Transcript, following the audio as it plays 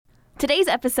Today's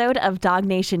episode of Dog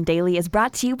Nation Daily is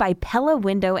brought to you by Pella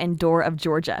Window and Door of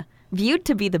Georgia, viewed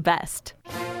to be the best.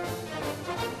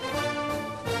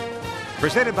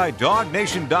 Presented by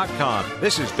DogNation.com.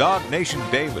 This is Dog Nation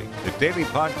Daily, the daily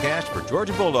podcast for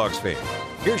Georgia Bulldogs fans.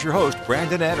 Here's your host,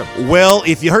 Brandon Adams. Well,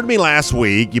 if you heard me last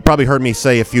week, you probably heard me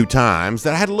say a few times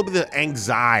that I had a little bit of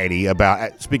anxiety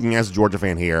about, speaking as a Georgia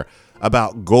fan here,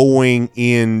 about going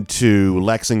into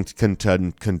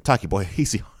Lexington, Kentucky. Boy,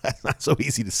 easy. That's not so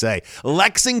easy to say.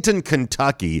 Lexington,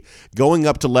 Kentucky, going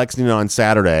up to Lexington on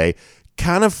Saturday,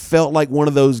 kind of felt like one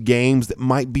of those games that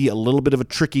might be a little bit of a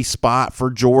tricky spot for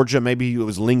Georgia. Maybe it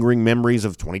was lingering memories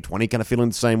of 2020 kind of feeling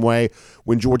the same way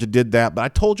when Georgia did that. But I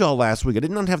told y'all last week I did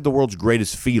not have the world's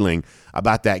greatest feeling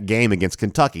about that game against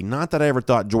Kentucky. Not that I ever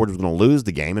thought Georgia was going to lose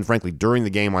the game. And frankly, during the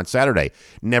game on Saturday,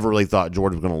 never really thought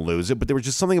Georgia was going to lose it. But there was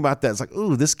just something about that. It's like,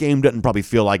 ooh, this game doesn't probably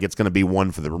feel like it's going to be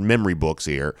one for the memory books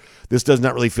here. This does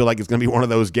not really feel like it's going to be one of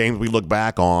those games we look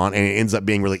back on and it ends up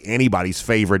being really anybody's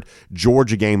favorite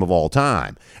Georgia game of all time.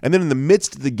 And then in the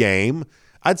midst of the game,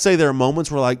 I'd say there are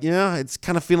moments where like, yeah, it's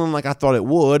kind of feeling like I thought it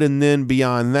would. And then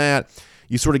beyond that,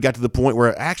 you sort of got to the point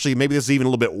where actually maybe this is even a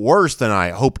little bit worse than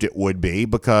I hoped it would be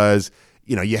because,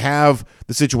 you know, you have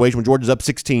the situation when Georgia's up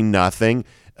 16-0.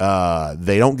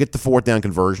 They don't get the fourth down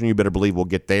conversion. You better believe we'll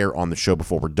get there on the show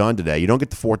before we're done today. You don't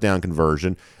get the fourth down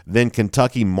conversion. Then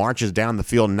Kentucky marches down the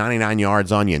field 99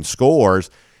 yards on you and scores.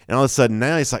 And all of a sudden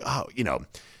now it's like, oh, you know,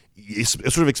 you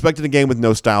sort of expected a game with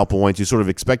no style points. You sort of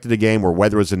expected a game where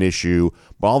weather was an issue.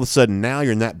 But all of a sudden now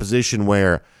you're in that position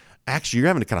where actually you're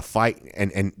having to kind of fight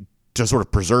and to sort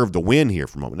of preserve the win here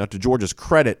for a moment. Now, to Georgia's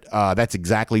credit, that's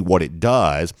exactly what it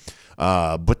does.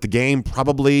 But the game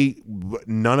probably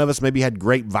none of us maybe had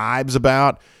great vibes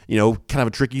about, you know, kind of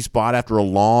a tricky spot after a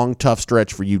long, tough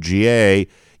stretch for UGA,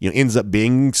 you know, ends up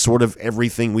being sort of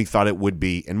everything we thought it would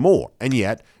be and more. And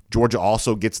yet, Georgia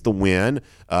also gets the win.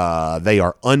 They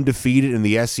are undefeated in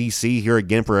the SEC here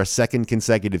again for a second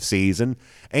consecutive season.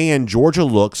 And Georgia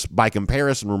looks, by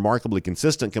comparison, remarkably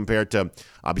consistent compared to,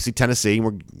 obviously, Tennessee.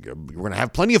 We're going to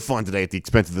have plenty of fun today at the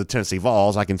expense of the Tennessee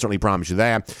Vols. I can certainly promise you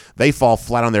that. They fall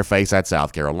flat on their face at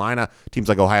South Carolina. Teams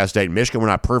like Ohio State and Michigan were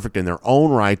not perfect in their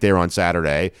own right there on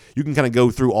Saturday. You can kind of go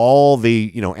through all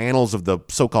the, you know, annals of the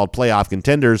so-called playoff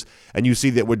contenders, and you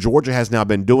see that what Georgia has now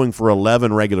been doing for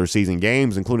 11 regular season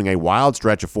games, including a wild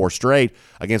stretch of 4 straight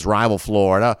against rival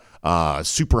Florida,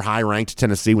 super high-ranked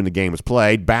Tennessee when the game was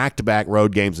played, back-to-back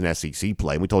road games in SEC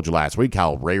play. And we told you last week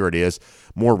how rare it is,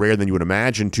 more rare than you would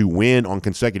imagine, to win on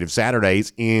consecutive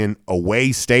Saturdays in away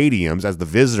stadiums as the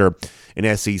visitor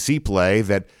in SEC play,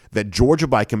 that Georgia,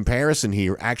 by comparison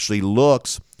here, actually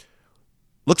looks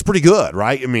pretty good,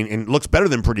 right? I mean, and looks better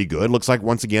than pretty good. Looks like,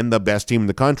 once again, the best team in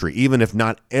the country. Even if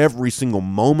not every single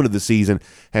moment of the season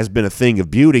has been a thing of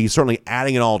beauty, certainly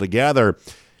adding it all together,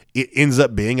 it ends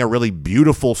up being a really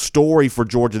beautiful story for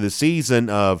Georgia this season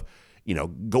of, you know,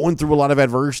 going through a lot of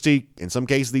adversity. In some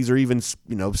cases, these are even,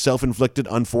 you know, self-inflicted,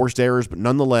 unforced errors, but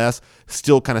nonetheless,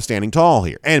 still kind of standing tall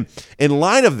here. And in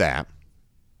light of that,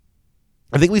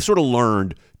 I think we've sort of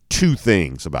learned 2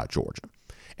 things about Georgia.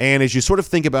 And as you sort of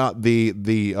think about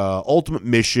the ultimate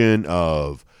mission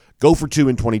of go for 2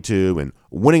 in 22 and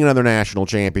winning another national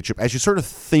championship, as you sort of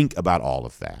think about all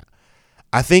of that,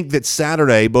 I think that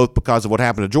Saturday, both because of what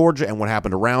happened to Georgia and what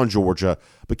happened around Georgia,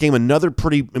 became another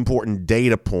pretty important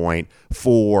data point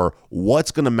for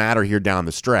what's going to matter here down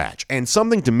the stretch. And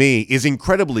something to me is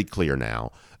incredibly clear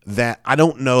now that I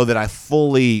don't know that I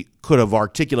fully could have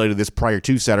articulated this prior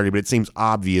to Saturday, but it seems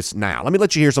obvious now. Let me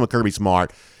let you hear some of Kirby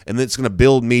Smart, and it's going to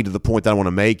build me to the point that I want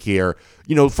to make here.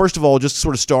 You know, first of all, just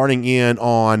sort of starting in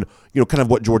on, you know, kind of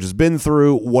what Georgia's been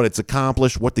through, what it's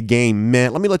accomplished, what the game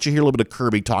meant. Let me let you hear a little bit of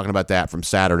Kirby talking about that from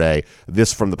Saturday,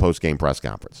 this from the post-game press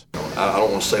conference. I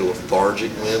don't want to say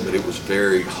lethargic win, but it was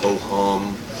very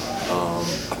ho-hum.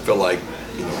 I feel like,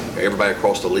 you know, everybody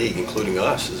across the league, including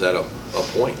us, is at a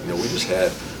point. You know, we just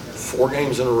had 4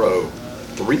 games in a row,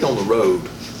 3 on the road,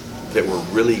 that were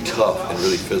really tough and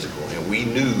really physical. And we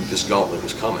knew this gauntlet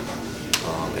was coming.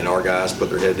 And our guys put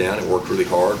their head down and worked really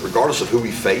hard. Regardless of who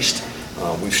we faced,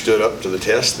 we've stood up to the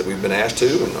test that we've been asked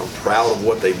to, and I'm proud of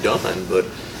what they've done, but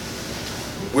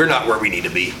we're not where we need to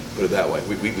be, put it that way.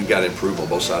 We've got to improve on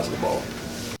both sides of the ball.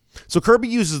 So Kirby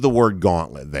uses the word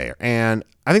gauntlet there, and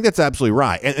I think that's absolutely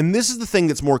right. And this is the thing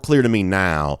that's more clear to me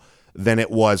now than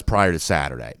it was prior to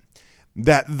Saturday,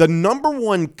 that the number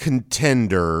one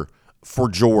contender for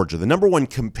Georgia, the number one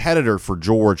competitor for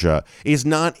Georgia, is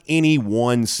not any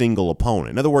one single opponent.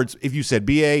 In other words, if you said,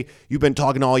 BA, you've been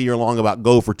talking all year long about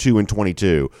go for 2 in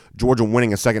 22, Georgia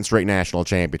winning a second straight national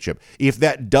championship. If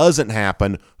that doesn't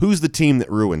happen, who's the team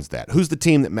that ruins that? Who's the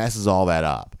team that messes all that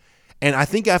up? And I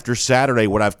think after Saturday,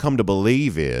 what I've come to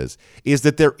believe is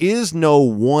that there is no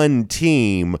one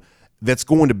team that's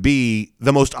going to be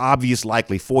the most obvious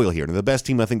likely foil here. Now, the best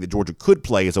team I think that Georgia could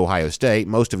play is Ohio State.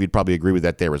 Most of you'd probably agree with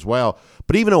that there as well.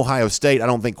 But even Ohio State, I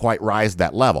don't think quite rise to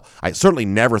that level. I certainly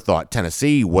never thought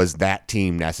Tennessee was that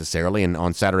team necessarily, and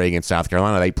on Saturday against South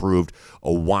Carolina, they proved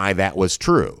why that was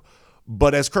true.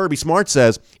 But as Kirby Smart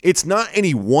says, it's not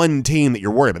any one team that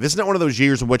you're worried about. This is not one of those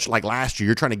years in which, like last year,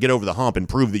 you're trying to get over the hump and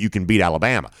prove that you can beat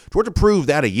Alabama. Georgia proved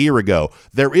that a year ago.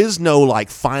 There is no,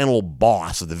 final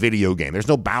boss of the video game. There's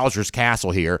no Bowser's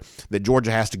Castle here that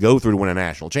Georgia has to go through to win a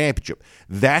national championship.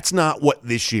 That's not what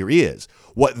this year is.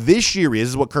 What this year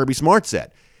is what Kirby Smart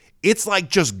said. It's like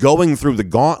just going through the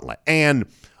gauntlet. And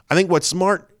I think what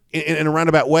Smart, in a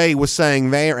roundabout way, was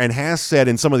saying there and has said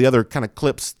in some of the other kind of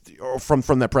clips from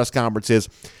that press conference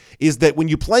is that when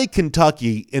you play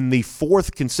Kentucky in the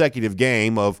fourth consecutive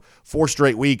game of 4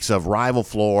 straight weeks of rival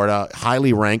Florida,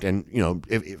 highly ranked and,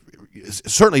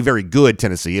 certainly very good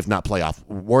Tennessee, if not playoff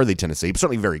worthy Tennessee, but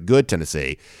certainly very good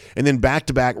Tennessee, and then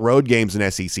back-to-back road games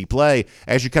in SEC play,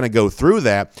 as you kind of go through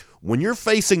that, when you're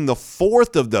facing the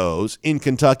fourth of those in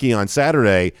Kentucky on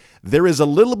Saturday, there is a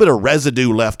little bit of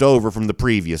residue left over from the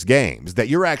previous games, that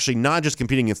you're actually not just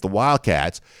competing against the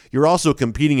Wildcats, you're also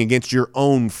competing against your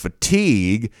own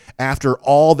fatigue after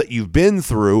all that you've been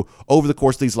through over the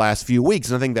course of these last few weeks,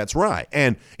 and I think that's right.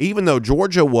 And even though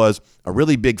Georgia was a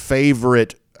really big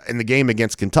favorite in the game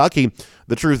against Kentucky,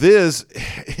 the truth is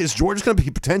Georgia's going to be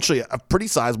potentially a pretty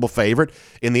sizable favorite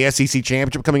in the SEC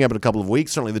championship coming up in a couple of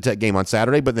weeks. Certainly the Tech game on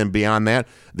Saturday, but then beyond that,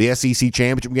 the SEC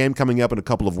championship game coming up in a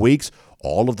couple of weeks.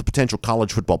 All of the potential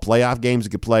college football playoff games you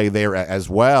could play there as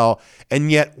well. And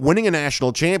yet winning a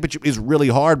national championship is really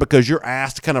hard because you're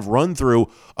asked to kind of run through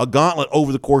a gauntlet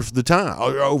over the course of the time,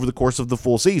 or over the course of the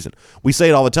full season. We say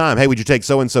it all the time, hey, would you take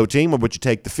so-and-so team or would you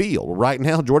take the field? Well, right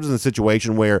now, Georgia's in a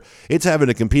situation where it's having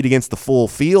to compete against the full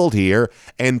field here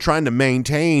and trying to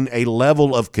maintain a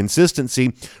level of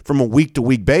consistency from a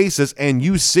week-to-week basis. And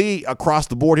you see across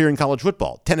the board here in college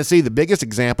football, Tennessee, the biggest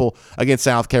example against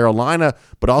South Carolina,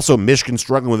 but also Michigan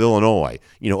struggling with Illinois.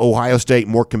 Ohio State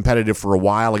more competitive for a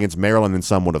while against Maryland than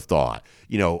some would have thought.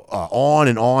 On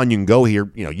and on you can go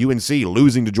here. UNC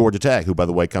losing to Georgia Tech, who, by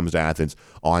the way, comes to Athens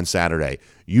on Saturday.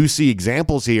 You see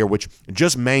examples here which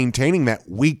just maintaining that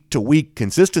week-to-week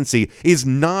consistency is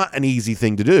not an easy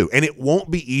thing to do, and it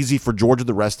won't be easy for Georgia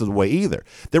the rest of the way either.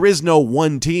 There is no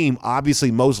one team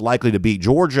obviously most likely to beat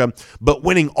Georgia, but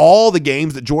winning all the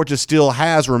games that Georgia still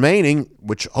has remaining,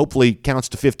 which hopefully counts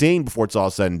to 15 before it's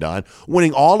all said and done,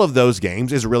 winning all of those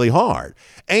games is really hard.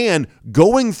 And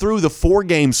going through the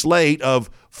 4-game slate of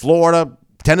Florida,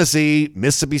 Tennessee,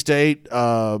 Mississippi State,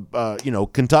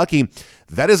 Kentucky,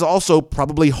 that is also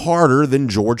probably harder than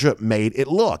Georgia made it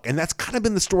look. And that's kind of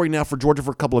been the story now for Georgia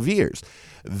for a couple of years.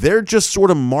 They're just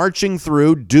sort of marching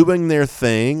through, doing their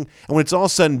thing. And when it's all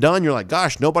said and done, you're like,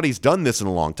 gosh, nobody's done this in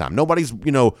a long time. Nobody's,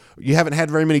 you haven't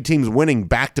had very many teams winning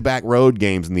back-to-back road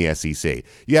games in the SEC.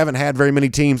 You haven't had very many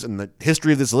teams in the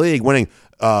history of this league winning,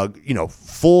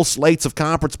 full slates of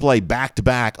conference play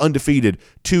back-to-back, undefeated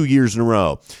 2 years in a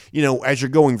row. As you're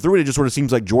going through it, it just sort of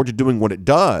seems like Georgia doing what it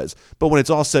does. But when it's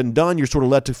all said and done, you're sort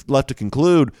of left to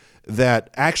conclude that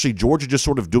actually Georgia just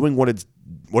sort of doing what it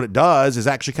does is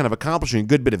actually kind of accomplishing a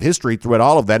good bit of history throughout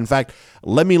all of that. In fact,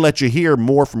 let you hear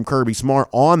more from Kirby Smart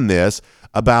on this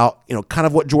about, kind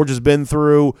of what Georgia's been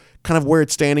through, kind of where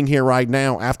it's standing here right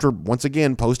now after, once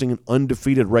again, posting an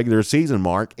undefeated regular season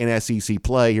mark in SEC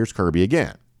play. Here's Kirby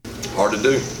again. Hard to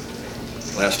do.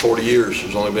 Last 40 years,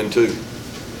 there's only been 2.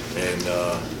 And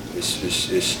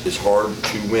it's hard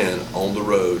to win on the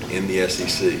road in the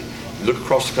SEC. You look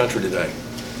across the country today,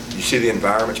 you see the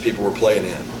environments people were playing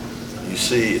in. You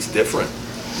see it's different.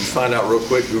 You find out real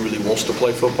quick who really wants to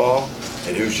play football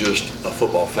and who's just a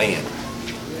football fan.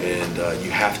 And you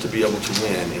have to be able to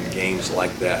win in games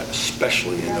like that,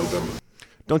 especially in November.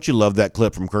 Don't you love that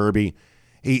clip from Kirby?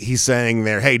 He's saying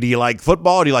there, hey, do you like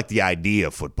football or do you like the idea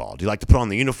of football? Do you like to put on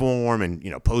the uniform and,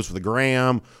 pose for the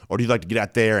gram? Or do you like to get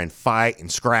out there and fight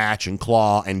and scratch and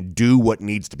claw and do what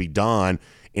needs to be done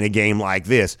in a game like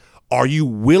this? Are you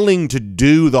willing to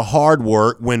do the hard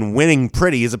work when winning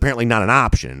pretty is apparently not an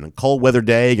option? A cold weather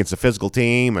day against a physical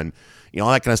team and, all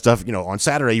that kind of stuff. On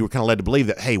Saturday, you were kind of led to believe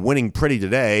that, hey, winning pretty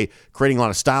today, creating a lot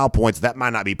of style points, that might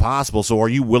not be possible. So are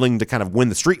you willing to kind of win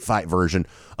the street fight version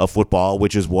of football,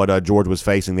 which is what Georgia was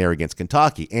facing there against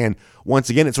Kentucky? And once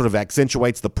again, it sort of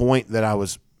accentuates the point that I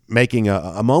was making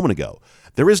a moment ago.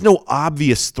 There is no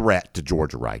obvious threat to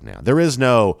Georgia right now. There is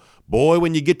no, boy,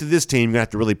 when you get to this team, you're going to have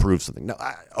to really prove something. No,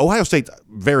 Ohio State's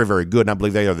very, very good, and I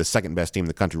believe they are the second best team in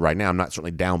the country right now. I'm not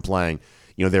certainly downplaying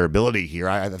their ability here.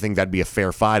 I think that'd be a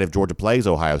fair fight if Georgia plays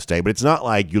Ohio State. But it's not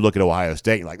like you look at Ohio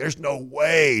State and you're like, there's no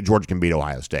way Georgia can beat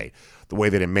Ohio State. The way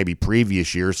that in maybe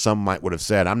previous years, some would have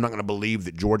said, I'm not going to believe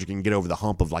that Georgia can get over the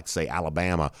hump of, like, say,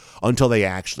 Alabama until they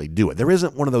actually do it. There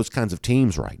isn't one of those kinds of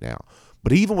teams right now.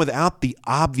 But even without the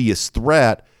obvious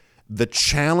threat, the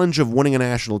challenge of winning a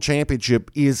national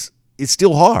championship is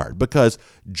still hard, because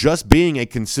just being a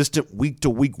consistent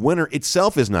week-to-week winner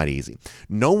itself is not easy.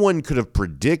 No one could have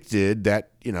predicted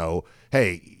that,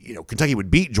 Kentucky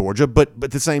would beat Georgia, but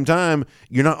at the same time,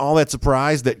 you're not all that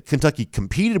surprised that Kentucky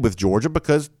competed with Georgia,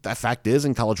 because that fact is,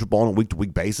 in college football on a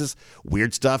week-to-week basis,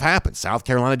 weird stuff happens. South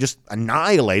Carolina just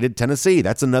annihilated Tennessee.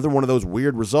 That's another one of those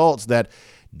weird results that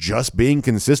just being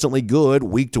consistently good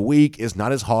week to week is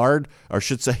not as hard, or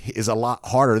should say is a lot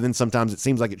harder than sometimes it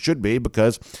seems like it should be,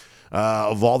 because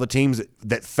of all the teams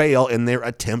that fail in their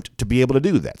attempt to be able to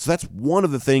do that. So that's one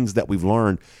of the things that we've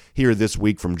learned here this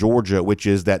week from Georgia, which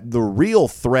is that the real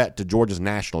threat to Georgia's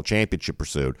national championship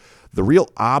pursuit, the real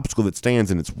obstacle that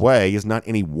stands in its way, is not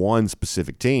any one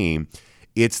specific team.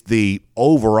 It's the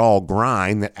overall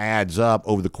grind that adds up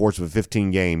over the course of a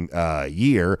 15-game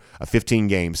year, a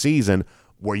 15-game season,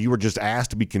 where you were just asked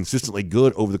to be consistently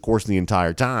good over the course of the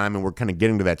entire time, and we're kind of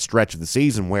getting to that stretch of the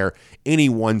season where any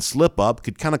one slip-up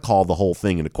could kind of call the whole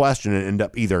thing into question and end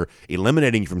up either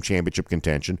eliminating you from championship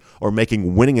contention or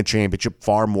making winning a championship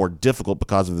far more difficult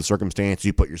because of the circumstance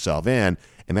you put yourself in,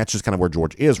 and that's just kind of where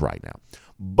Georgia is right now.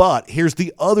 But here's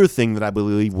the other thing that I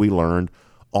believe we learned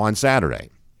on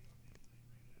Saturday,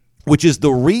 which is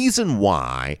the reason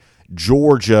why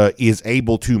Georgia is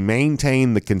able to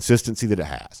maintain the consistency that it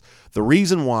has. The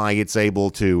reason why it's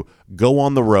able to go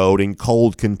on the road in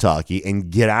cold Kentucky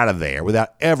and get out of there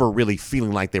without ever really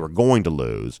feeling like they were going to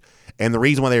lose, and the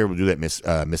reason why they were able to do that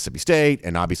Mississippi State,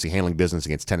 and obviously handling business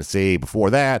against Tennessee before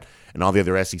that, and all the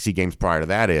other SEC games prior to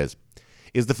that, is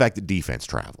the fact that defense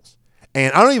travels.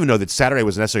 And I don't even know that Saturday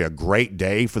was necessarily a great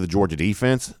day for the Georgia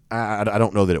defense. I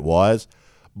don't know that it was.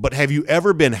 But have you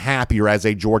ever been happier as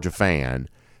a Georgia fan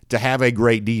to have a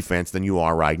great defense than you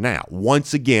are right now?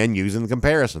 Once again, using the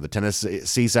comparison of the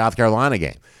Tennessee-South Carolina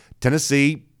game.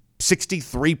 Tennessee,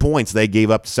 63 points they gave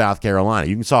up to South Carolina.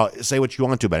 You can say what you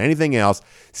want to about anything else.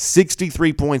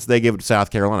 63 points they gave up to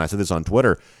South Carolina. I said this on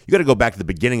Twitter. You got to go back to the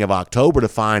beginning of October to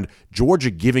find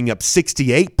Georgia giving up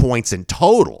 68 points in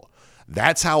total.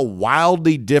 That's how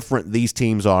wildly different these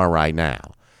teams are right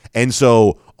now. And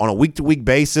so on a week-to-week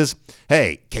basis,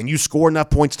 hey, can you score enough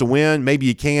points to win? Maybe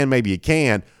you can, maybe you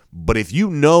can't. But if you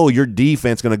know your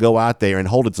defense is going to go out there and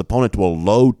hold its opponent to a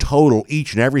low total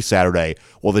each and every Saturday,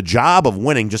 well, the job of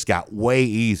winning just got way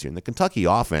easier. And the Kentucky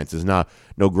offense is no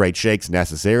great shakes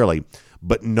necessarily.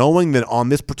 But knowing that on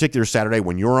this particular Saturday,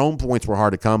 when your own points were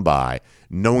hard to come by,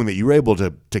 knowing that you were able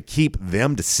to keep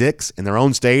them to 6 in their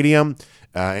own stadium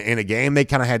in a game they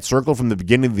kind of had circled from the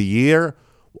beginning of the year,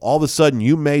 all of a sudden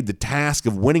you made the task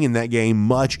of winning in that game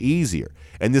much easier.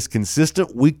 And this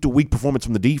consistent week-to-week performance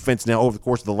from the defense now over the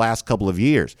course of the last couple of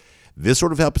years, this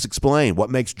sort of helps explain what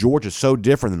makes Georgia so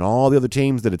different than all the other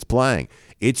teams that it's playing.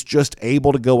 It's just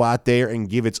able to go out there and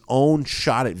give its own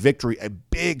shot at victory, a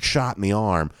big shot in the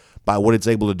arm, by what it's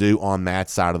able to do on that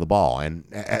side of the ball.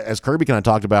 And as Kirby kind of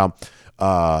talked about,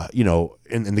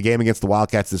 in the game against the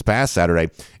Wildcats this past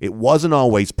Saturday, it wasn't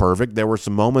always perfect. There were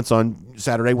some moments on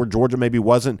Saturday where Georgia maybe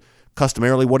wasn't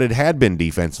customarily what it had been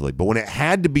defensively. But when it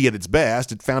had to be at its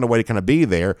best, it found a way to kind of be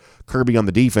there. Kirby on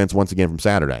the defense once again from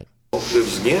Saturday. It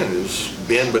was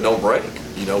bend but don't break.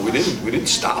 We didn't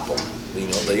stop them. They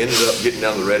ended up getting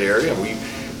down to the red area.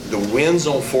 The wins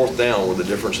on fourth down were the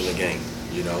difference in the game.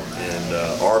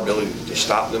 And our ability to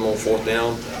stop them on fourth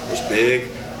down was big.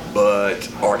 But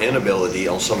our inability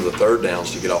on some of the third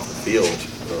downs to get off the field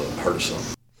hurt us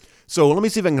some. So let me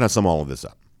see if I can kind of sum all of this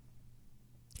up.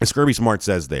 As Kirby Smart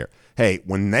says there, hey,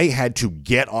 when they had to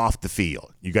get off the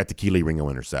field, you got the Kelee Ringo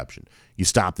interception. You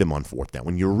stopped them on fourth down.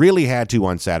 When you really had to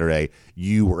on Saturday,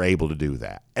 you were able to do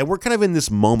that. And we're kind of in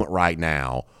this moment right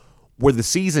now where the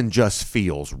season just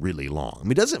feels really long. I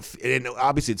mean,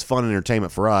 obviously it's fun and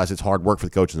entertainment for us. It's hard work for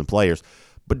the coaches and players.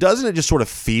 But doesn't it just sort of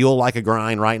feel like a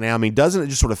grind right now? I mean, doesn't it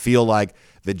just sort of feel like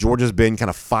that Georgia's been kind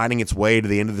of fighting its way to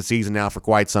the end of the season now for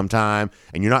quite some time,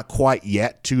 and you're not quite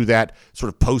yet to that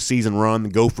sort of postseason run, the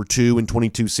go for 2 in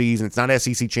 22 season. It's not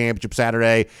SEC Championship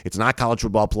Saturday. It's not college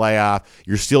football playoff.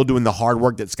 You're still doing the hard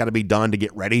work that's got to be done to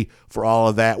get ready for all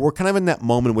of that. We're kind of in that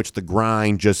moment in which the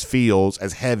grind just feels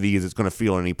as heavy as it's going to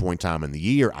feel at any point in time in the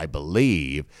year, I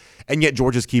believe, and yet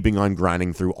Georgia's keeping on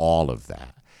grinding through all of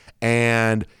that.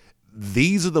 And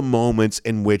these are the moments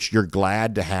in which you're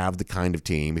glad to have the kind of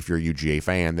team, if you're a UGA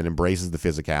fan, that embraces the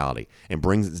physicality and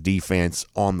brings its defense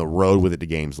on the road with it to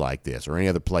games like this or any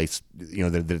other place,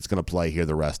 that it's going to play here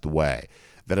the rest of the way.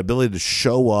 That ability to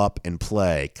show up and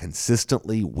play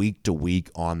consistently week to week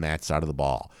on that side of the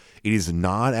ball. It is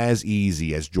not as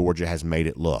easy as Georgia has made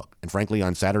it look. And frankly,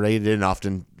 on Saturday, it didn't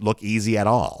often look easy at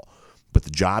all. But the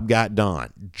job got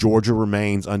done. Georgia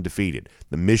remains undefeated.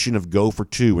 The mission of go for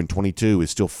 2 in 22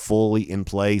 is still fully in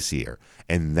place here.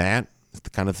 And that is the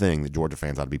kind of thing that Georgia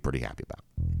fans ought to be pretty happy about.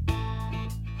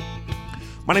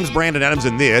 My name is Brandon Adams,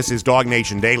 and this is Dog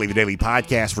Nation Daily, the daily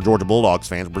podcast for Georgia Bulldogs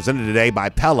fans, presented today by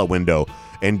Pella Window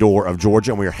and Door of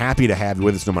Georgia. And we are happy to have you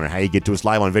with us no matter how you get to us.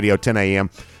 Live on video, 10 a.m.,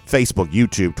 Facebook,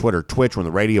 YouTube, Twitter, Twitch. We're on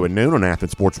the radio at noon on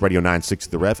Athens Sports Radio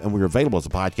 960 The Ref. And we're available as a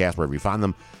podcast wherever you find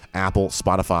them. Apple,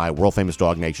 Spotify,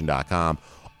 worldfamousdognation.com.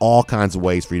 All kinds of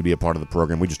ways for you to be a part of the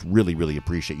program. We just really, really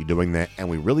appreciate you doing that. And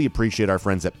we really appreciate our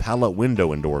friends at Pella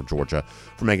Window and Door of Georgia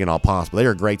for making it all possible. They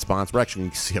are a great sponsor. We're actually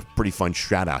going to see a pretty fun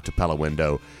shout out to Pella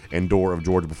Window and Door of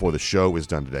Georgia before the show is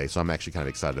done today. So I'm actually kind of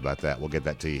excited about that. We'll get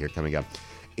that to you here coming up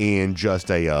in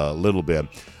just a little bit.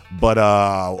 But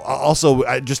also,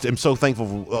 I just am so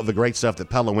thankful for the great stuff that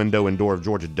Pella Window and Door of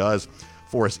Georgia does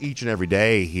for us each and every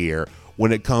day here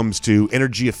when it comes to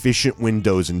energy efficient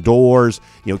windows and doors,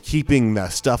 keeping the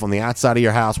stuff on the outside of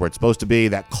your house where it's supposed to be,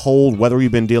 that cold weather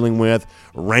you've been dealing with,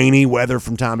 rainy weather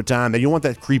from time to time. You don't want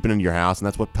that creeping into your house, and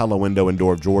that's what Pella Window and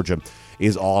Door of Georgia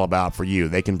is all about for you.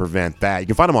 They can prevent that. You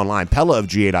can find them online,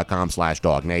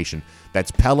 PellaofGA.com/DogNation.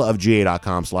 That's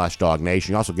PellaofGA.com/DogNation.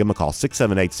 You also give them a call,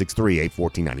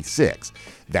 678-638-1496.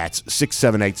 That's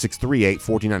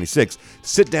 678-638-1496.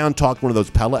 Sit down, talk to one of those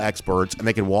Pella experts, and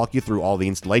they can walk you through all the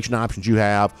installation options you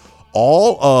have,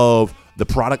 all of the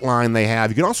product line they have.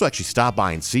 You can also actually stop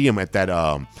by and see them at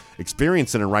that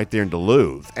Experience Center right there in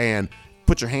Duluth and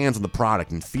put your hands on the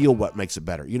product and feel what makes it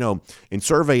better. In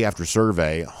survey after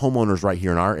survey, homeowners right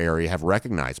here in our area have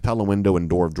recognized Pella Window and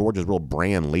Door of Georgia as a real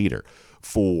brand leader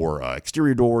for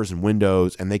exterior doors and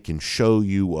windows, and they can show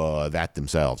you that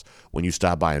themselves when you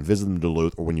stop by and visit them in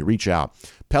Duluth or when you reach out.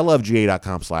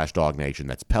 PellaofGA.com/DogNation.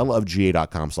 That's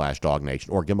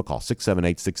PellaofGA.com/DogNation. Or give them a call,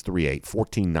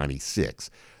 678-638-1496.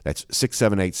 That's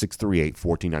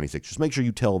 678-638-1496. Just make sure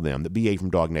you tell them that BA from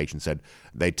Dog Nation said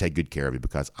they'd take good care of you,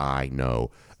 because I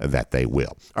know that they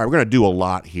will. All right, we're going to do a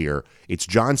lot here. It's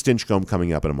John Stinchcomb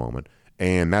coming up in a moment,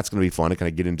 and that's going to be fun to kind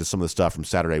of get into some of the stuff from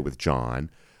Saturday with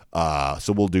John.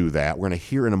 So we'll do that. We're going to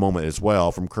hear in a moment as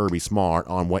well from Kirby Smart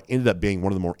on what ended up being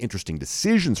one of the more interesting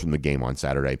decisions from the game on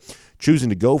Saturday, choosing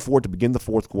to go for it to begin the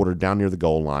fourth quarter down near the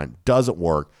goal line. Doesn't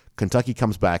work. Kentucky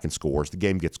comes back and scores. The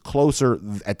game gets closer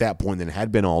at that point than it had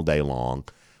been all day long.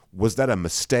 Was that a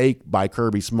mistake by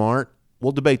Kirby Smart?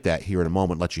 We'll debate that here in a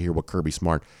moment, let you hear what Kirby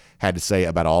Smart had to say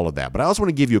about all of that. But I also want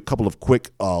to give you a couple of quick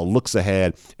looks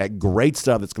ahead at great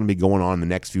stuff that's going to be going on in the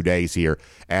next few days here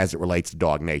as it relates to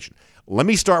Dog Nation. Let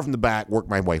me start from the back, work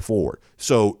my way forward.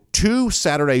 So 2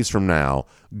 Saturdays from now,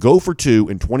 Go for 2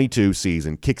 in 22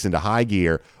 season kicks into high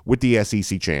gear with the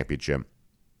SEC Championship.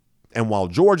 And while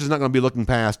Georgia's not going to be looking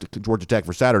past Georgia Tech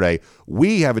for Saturday,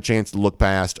 we have a chance to look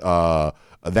past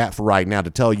that for right now to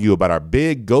tell you about our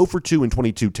big Go for 2 in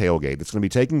 22 tailgate that's going to be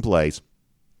taking place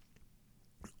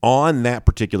on that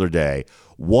particular day.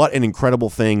 What an incredible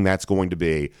thing that's going to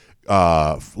be.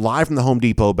 Live from the Home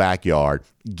Depot backyard,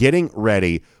 getting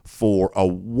ready for a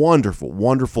wonderful,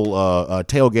 wonderful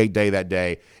tailgate day that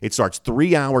day. It starts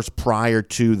 3 hours prior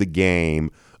to the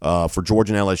game for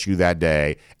Georgia and LSU that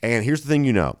day. And here's the thing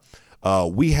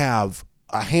we have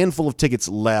a handful of tickets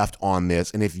left on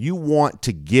this, and if you want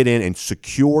to get in and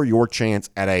secure your chance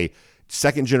at a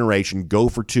second-generation Go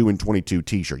for 2 in 22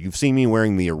 t-shirt. You've seen me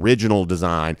wearing the original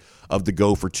design of the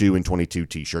Go for 2 in 22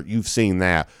 t-shirt. You've seen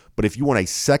that. But if you want a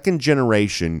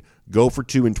second-generation Go for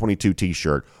 2 in 22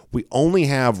 t-shirt, we only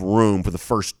have room for the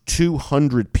first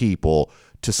 200 people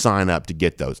to sign up to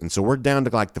get those. And so we're down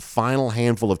to like the final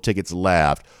handful of tickets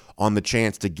left on the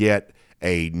chance to get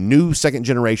a new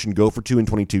second-generation Go for 2 in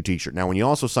 22 t-shirt. Now, when you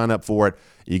also sign up for it,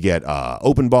 you get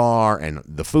open bar and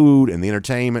the food and the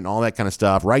entertainment and all that kind of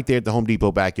stuff right there at the Home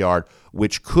Depot backyard,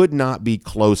 which could not be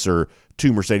closer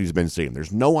to Mercedes-Benz Stadium.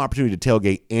 There's no opportunity to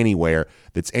tailgate anywhere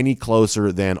that's any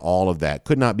closer than all of that.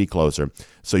 Could not be closer.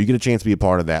 So you get a chance to be a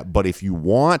part of that. But if you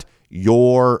want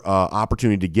your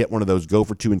opportunity to get one of those Go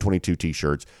for 2 in 22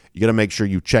 t-shirts, you got to make sure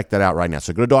you check that out right now.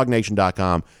 So go to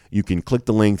dognation.com. You can click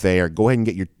the link there. Go ahead and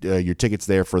get your tickets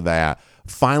there for that.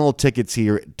 Final tickets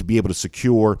here to be able to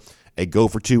secure a Go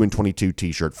for 2 in 22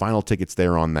 t-shirt. Final tickets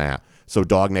there on that. So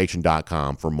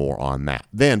dognation.com for more on that.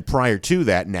 Then prior to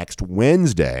that, next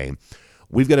Wednesday,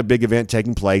 we've got a big event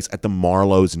taking place at the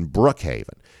Marlows in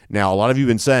Brookhaven. Now, a lot of you have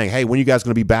been saying, hey, when are you guys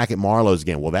going to be back at Marlows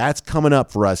again? Well, that's coming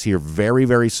up for us here very,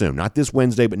 very soon. Not this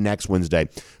Wednesday, but next Wednesday,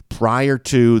 prior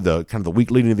to the kind of the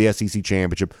week leading to the SEC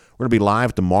Championship. We're going to be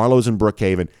live at the Marlows in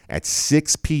Brookhaven at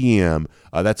 6 p.m.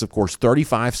 That's, of course,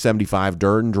 3575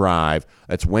 Durden Drive.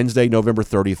 That's Wednesday, November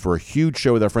 30th, for a huge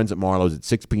show with our friends at Marlows at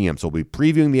 6 p.m. So we'll be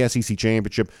previewing the SEC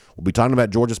Championship. We'll be talking about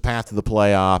Georgia's path to the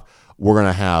playoff. We're going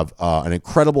to have an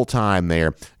incredible time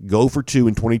there. Go for 2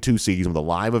 in 22 season with a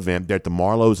live event there at the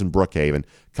Marlows in Brookhaven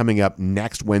coming up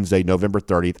next Wednesday, November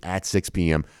 30th at 6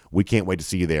 p.m. We can't wait to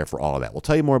see you there for all of that. We'll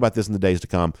tell you more about this in the days to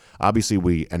come. Obviously,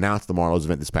 we announced the Marlows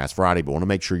event this past Friday, but want to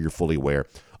make sure you're fully aware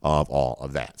of all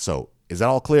of that. So is that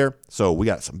all clear? So we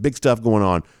got some big stuff going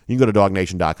on. You can go to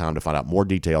DogNation.com to find out more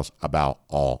details about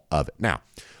all of it. Now,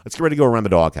 let's get ready to go around the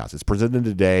doghouse. It's presented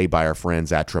today by our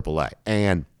friends at AAA.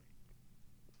 And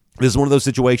this is one of those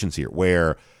situations here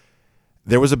where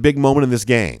there was a big moment in this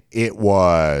game. It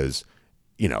was,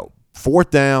 fourth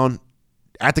down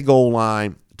at the goal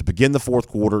line to begin the fourth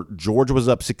quarter. Georgia was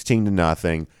up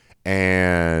 16-0,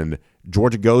 and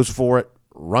Georgia goes for it,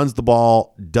 runs the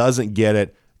ball, doesn't get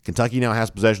it. Kentucky now has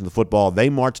possession of the football. They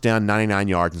march down 99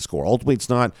 yards and score. Ultimately, it's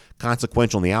not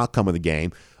consequential in the outcome of the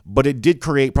game, but it did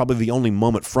create probably the only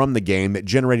moment from the game that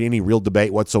generated any real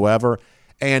debate whatsoever.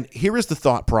 And here is the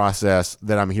thought process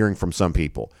that I'm hearing from some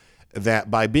people,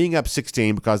 that by being up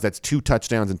 16, because that's 2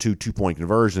 touchdowns and 2 two-point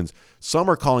conversions, some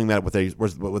are calling that what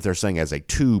they're saying as a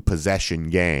 2-possession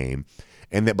game,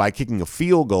 and that by kicking a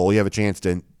field goal, you have a chance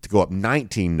to go up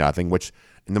 19-0, which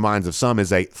in the minds of some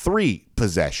is a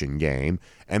 3-possession game,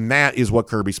 and that is what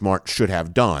Kirby Smart should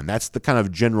have done. That's the kind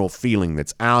of general feeling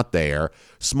that's out there.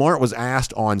 Smart was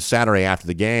asked on Saturday after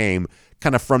the game,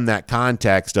 kind of from that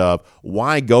context of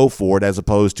why go for it as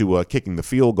opposed to kicking the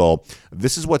field goal.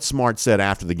 This is what Smart said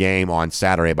after the game on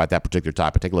Saturday about that particular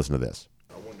topic. Take a listen to this.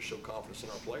 I wanted to show confidence in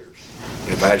our players.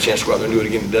 And if I had a chance to go out there and do it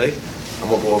again today, I'm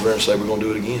going to go over there and say we're going to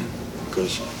do it again,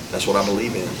 because that's what I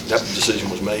believe in. That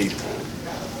decision was made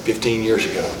 15 years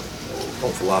ago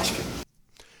on philosophy.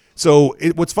 So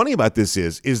what's funny about this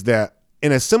is that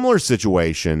in a similar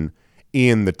situation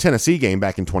in the Tennessee game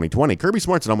back in 2020, Kirby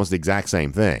Smart said almost the exact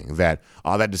same thing, that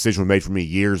that decision was made for me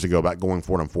years ago about going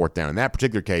for it on fourth down. In that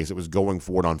particular case, it was going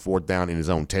for it on fourth down in his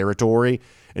own territory.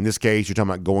 In this case, you're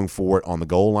talking about going for it on the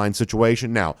goal line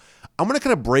situation. Now, I'm going to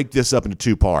kind of break this up into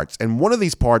 2 parts, and one of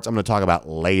these parts I'm going to talk about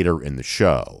later in the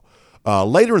show.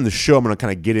 Later in the show, I'm going to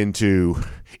kind of get into,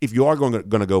 if you are going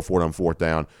to go for it on fourth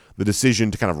down, the decision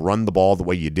to kind of run the ball the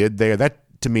way you did there. That,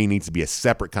 to me, needs to be a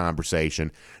separate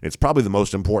conversation. It's probably the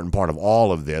most important part of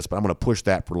all of this, but I'm going to push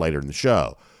that for later in the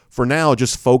show. For now,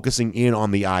 just focusing in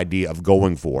on the idea of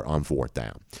going for it on fourth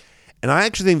down. And I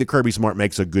actually think that Kirby Smart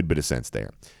makes a good bit of sense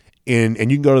there. And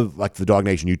you can go to the Dog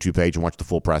Nation YouTube page and watch the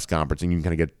full press conference, and you can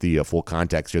kind of get the full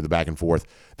context here, the back and forth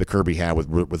that Kirby had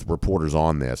with reporters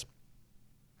on this.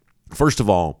 First of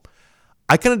all,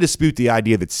 I kind of dispute the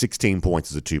idea that 16 points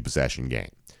is a 2-possession game.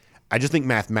 I just think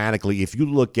mathematically, if you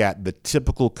look at the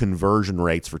typical conversion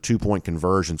rates for 2-point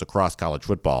conversions across college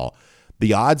football,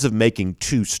 the odds of making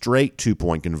 2 straight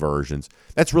 2-point conversions,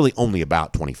 that's really only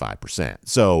about 25%.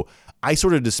 So I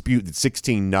sort of dispute that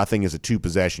 16-0 is a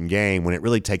 2-possession game when it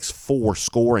really takes 4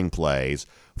 scoring plays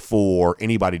for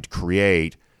anybody to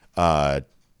create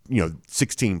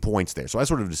 16 points there. So I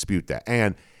sort of dispute that.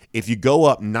 And if you go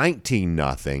up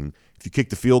 19-0, if you kick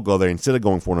the field goal there instead of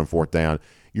going for it on fourth down,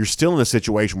 you're still in a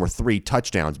situation where 3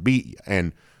 touchdowns beat you.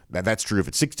 And that's true. If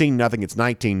it's 16-0, it's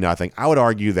 19-0. I would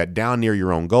argue that down near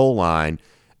your own goal line,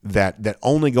 that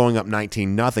only going up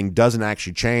 19-0 doesn't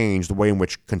actually change the way in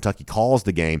which Kentucky calls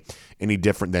the game any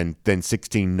different than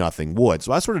 16-0 would.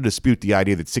 So I sort of dispute the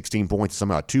idea that 16 points is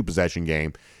somehow a 2-possession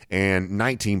game and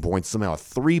 19 points is somehow a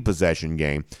 3-possession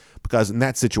game, because in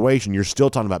that situation, you're still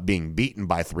talking about being beaten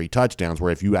by 3 touchdowns,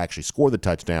 where if you actually score the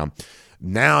touchdown,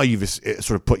 now you've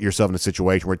sort of put yourself in a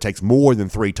situation where it takes more than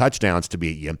 3 touchdowns to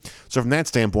beat you. So from that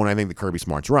standpoint, I think that Kirby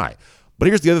Smart's right. But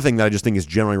here's the other thing that I just think is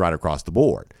generally right across the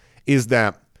board, is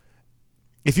that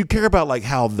if you care about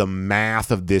how the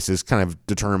math of this is kind of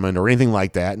determined or anything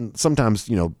like that, and sometimes,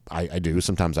 I do,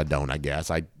 sometimes I don't, I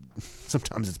guess.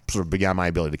 Sometimes it's sort of beyond my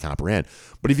ability to comprehend.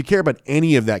 But if you care about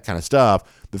any of that kind of stuff,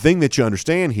 the thing that you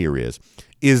understand here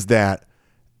is that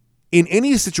in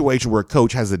any situation where a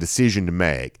coach has a decision to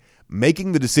make,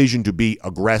 making the decision to be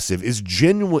aggressive is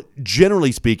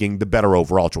generally speaking the better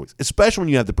overall choice, especially when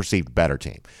you have the perceived better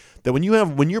team. that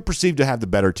when you're perceived to have the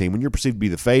better team, when you're perceived to be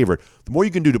the favorite, the more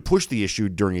you can do to push the issue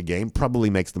during a game probably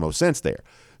makes the most sense there.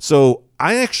 So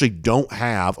I actually don't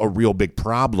have a real big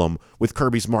problem with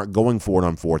Kirby Smart going for it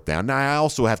on fourth down. Now, I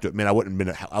also have to admit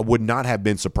I would not have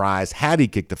been surprised had he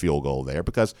kicked the field goal there,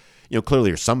 because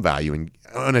clearly there's some value in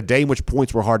on a day in which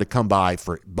points were hard to come by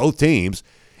for both teams.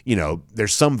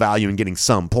 There's some value in getting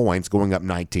some points, going up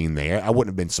 19 there. I wouldn't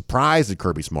have been surprised if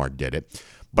Kirby Smart did it.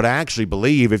 But I actually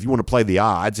believe if you want to play the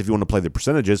odds, if you want to play the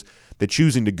percentages, that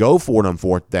choosing to go for it on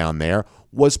fourth down there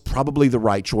was probably the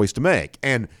right choice to make.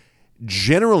 And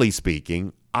generally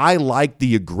speaking, I like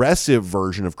the aggressive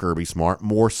version of Kirby Smart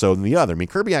more so than the other. I mean,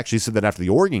 Kirby actually said that after the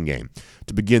Oregon game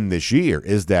to begin this year,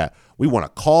 is that we want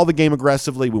to call the game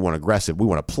aggressively, we want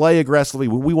to play aggressively,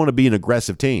 we want to be an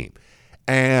aggressive team.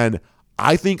 And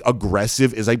I think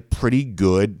aggressive is a pretty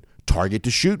good target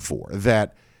to shoot for.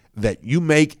 That you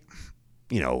make,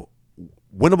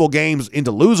 winnable games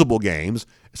into losable games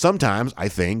sometimes, I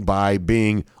think, by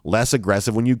being less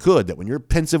aggressive when you could. That when you're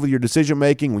pensive with your decision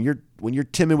making, when you're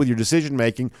timid with your decision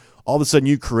making, all of a sudden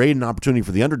you create an opportunity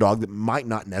for the underdog that might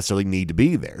not necessarily need to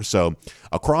be there. So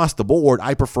across the board,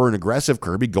 I prefer an aggressive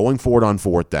Kirby going for it on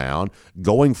fourth down,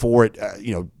 going for it,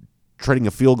 trading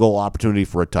a field goal opportunity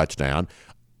for a touchdown.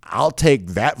 I'll take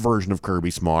that version of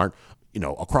Kirby Smart,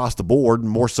 across the board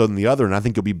more so than the other, and I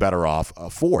think you'll be better off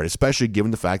for it, especially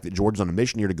given the fact that Georgia's on a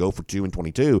mission here to go for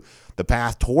 2-22. The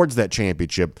path towards that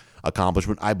championship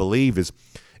accomplishment, I believe, is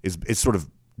sort of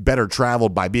better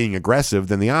traveled by being aggressive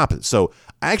than the opposite. So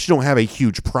I actually don't have a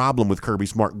huge problem with Kirby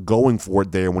Smart going for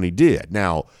it there when he did.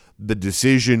 Now, the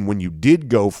decision when you did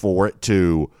go for it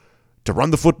to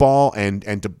run the football and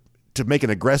to make an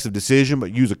aggressive decision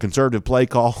but use a conservative play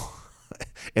call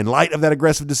in light of that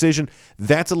aggressive decision,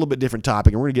 that's a little bit different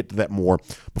topic, and we're going to get to that more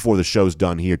before the show's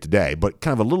done here today. But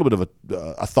kind of a little bit of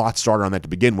a thought starter on that to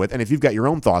begin with, and if you've got your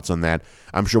own thoughts on that,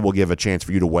 I'm sure we'll give a chance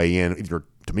for you to weigh in, either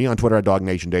to me on Twitter at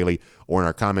DogNationDaily or in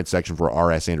our comment section for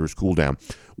R.S. Andrews Cool Down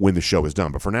when the show is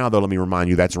done. But for now, though, let me remind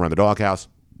you that's Around the Doghouse.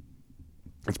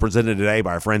 It's presented today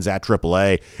by our friends at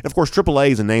AAA. And, of course, AAA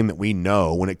is a name that we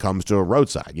know when it comes to a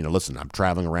roadside. Listen, I'm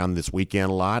traveling around this weekend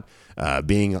a lot,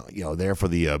 being there for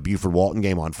the Buford-Walton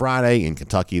game on Friday, in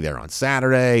Kentucky there on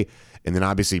Saturday, and then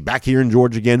obviously back here in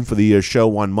Georgia again for the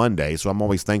show on Monday. So I'm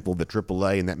always thankful that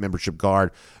AAA and that membership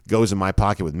card goes in my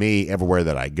pocket with me everywhere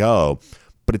that I go.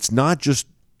 But it's not just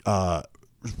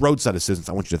roadside assistance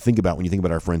I want you to think about when you think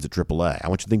about our friends at AAA. I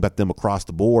want you to think about them across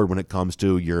the board when it comes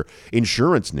to your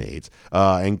insurance needs,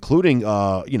 including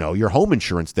your home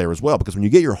insurance there as well. Because when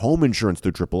you get your home insurance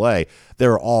through AAA,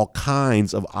 there are all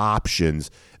kinds of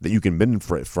options that you can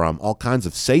benefit from, all kinds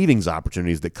of savings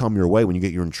opportunities that come your way when you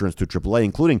get your insurance through AAA,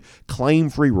 including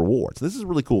claim-free rewards. This is a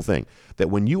really cool thing,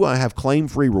 that when you have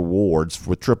claim-free rewards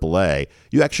with AAA,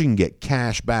 you actually can get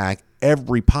cash back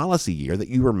every policy year that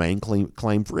you remain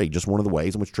claim-free. Just one of the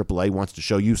ways in which AAA wants to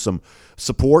show you some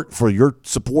support for your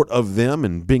support of them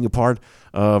and being a part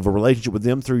of a relationship with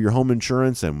them through your home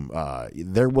insurance, and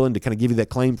they're willing to kind of give you that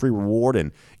claim-free reward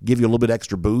and give you a little bit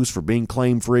extra boost for being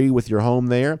claim-free with your home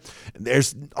there.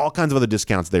 There's all kinds of other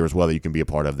discounts there as well that you can be a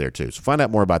part of there too. So find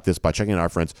out more about this by checking out our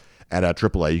friends at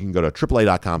AAA. You can go to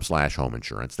AAA.com/home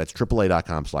insurance. That's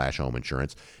AAA.com/home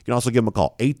insurance. You can also give them a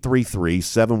call,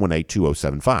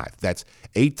 833-718-2075. That's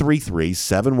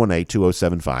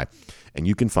 833-718-2075. And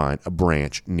you can find a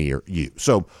branch near you.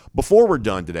 So before we're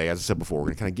done today, as I said before, we're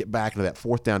going to kind of get back into that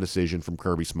fourth down decision from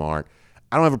Kirby Smart.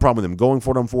 I don't have a problem with him going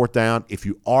for it on fourth down. If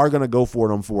you are going to go for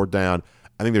it on fourth down,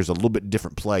 I think there's a little bit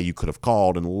different play you could have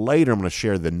called, and later I'm going to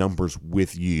share the numbers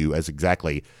with you as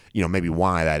exactly, maybe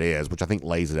why that is, which I think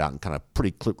lays it out in kind of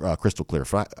pretty crystal clear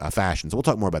fashion. So we'll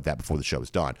talk more about that before the show is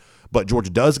done. But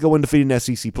Georgia does go undefeated in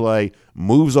SEC play,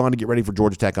 moves on to get ready for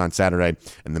Georgia Tech on Saturday,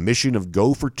 and the mission of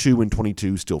go for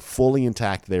 2-22 still fully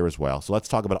intact there as well. So let's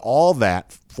talk about all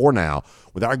that for now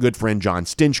with our good friend John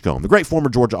Stinchcomb, the great former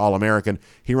Georgia All-American,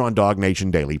 here on Dog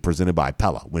Nation Daily, presented by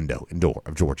Pella Window and Door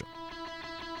of Georgia.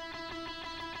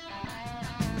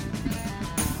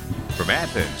 From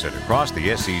Athens and across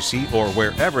the SEC or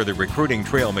wherever the recruiting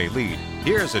trail may lead,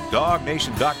 here's a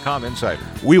DogNation.com insider.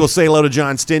 We will say hello to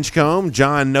John Stinchcomb.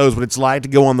 John knows what it's like to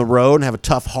go on the road and have a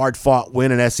tough, hard-fought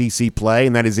win in SEC play,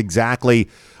 and that is exactly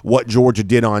what Georgia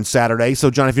did on Saturday. So,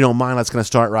 John, if you don't mind, let's kind of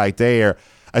start right there.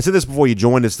 I said this before you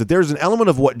joined us, that there's an element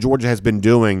of what Georgia has been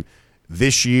doing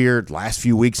this year, last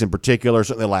few weeks in particular,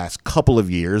 certainly the last couple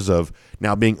of years of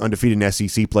now being undefeated in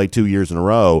SEC play 2 years in a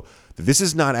row, this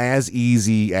is not as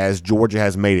easy as Georgia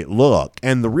has made it look.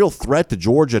 And the real threat to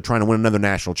Georgia trying to win another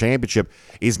national championship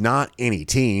is not any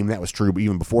team. That was true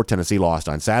even before Tennessee lost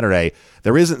on Saturday.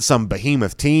 There isn't some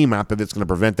behemoth team out there that's going to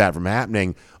prevent that from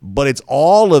happening, but it's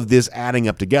all of this adding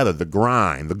up together, the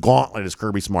grind, the gauntlet, as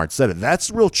Kirby Smart said it. That's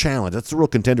the real challenge. That's the real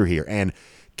contender here. And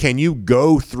can you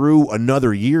go through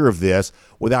another year of this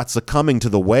without succumbing to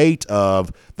the weight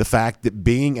of the fact that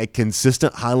being a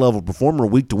consistent high-level performer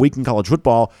week to week in college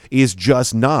football is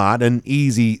just not an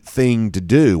easy thing to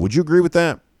do? Would you agree with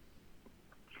that?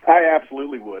 I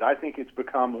absolutely would. I think it's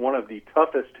become one of the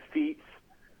toughest feats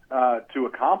to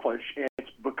accomplish, and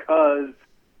it's because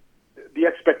the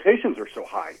expectations are so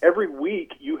high. Every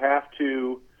week you have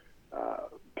to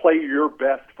play your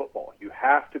best football. You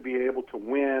have to be able to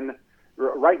win.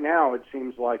 Right now, it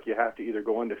seems like you have to either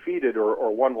go undefeated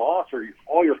or one loss, or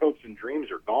all your hopes and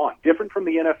dreams are gone. Different from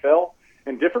the NFL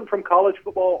and different from college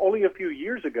football only a few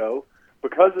years ago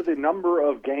because of the number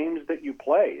of games that you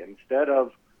play. Instead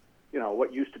of,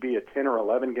 what used to be a 10 or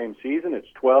 11 game season, it's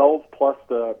 12 plus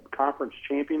the conference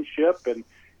championship, and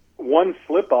one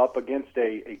slip up against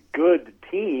a good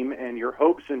team and your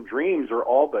hopes and dreams are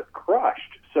all but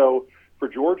crushed. So for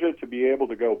Georgia to be able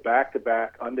to go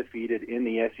back-to-back undefeated in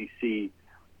the SEC,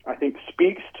 I think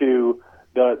speaks to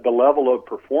the level of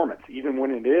performance, even when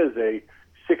it is a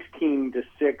 16-6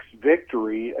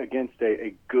 victory against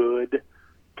a good,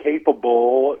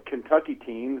 capable Kentucky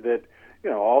team that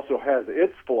also has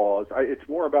its flaws. It's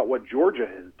more about what Georgia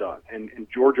has done, and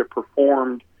Georgia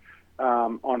performed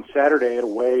on Saturday in a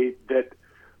way that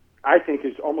I think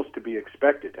is almost to be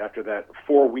expected after that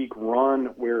 4-week run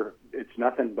where it's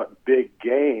nothing but big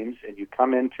games, and you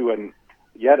come into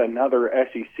yet another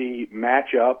SEC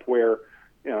matchup where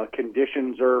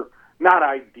conditions are not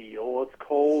ideal. It's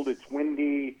cold, it's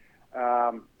windy.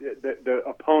 The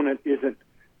opponent isn't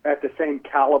at the same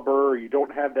caliber. You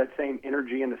don't have that same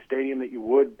energy in the stadium that you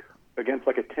would against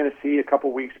like a Tennessee a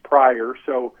couple weeks prior.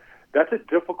 So that's a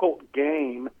difficult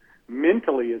game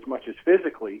mentally as much as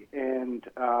physically, and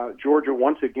Georgia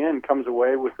once again comes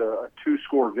away with a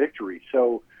 2-score victory.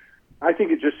 So I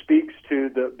think it just speaks to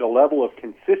the level of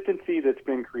consistency that's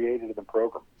been created in the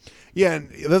program. Yeah, and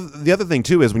the other thing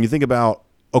too is when you think about,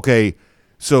 okay,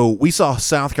 so we saw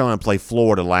South Carolina play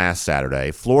Florida last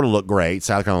Saturday. Florida looked great,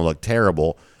 South Carolina looked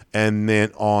terrible, and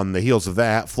then on the heels of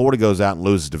that, Florida goes out and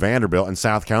loses to Vanderbilt, and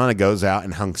South Carolina goes out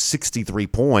and hung 63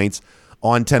 points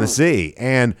on Tennessee.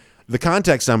 And the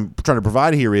context I'm trying to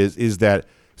provide here is that,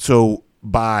 so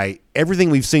by everything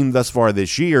we've seen thus far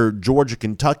this year,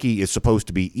 Georgia-Kentucky is supposed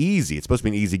to be easy. It's supposed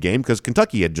to be an easy game because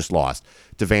Kentucky had just lost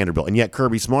to Vanderbilt. And yet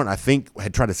Kirby Smart, I think,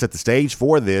 had tried to set the stage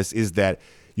for this, is that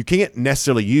you can't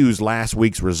necessarily use last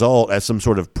week's result as some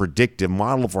sort of predictive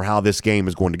model for how this game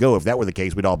is going to go. If that were the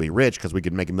case, we'd all be rich because we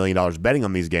could make $1 million betting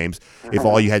on these games if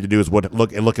all you had to do is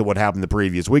look at what happened the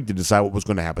previous week to decide what was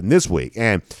going to happen this week.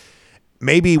 And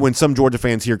maybe when some Georgia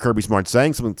fans hear Kirby Smart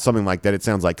saying something like that, it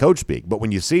sounds like coach speak. But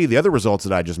when you see the other results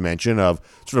that I just mentioned of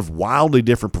sort of wildly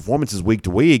different performances week to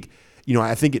week,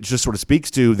 I think it just sort of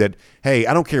speaks to that, hey,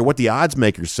 I don't care what the odds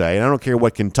makers say, and I don't care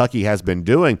what Kentucky has been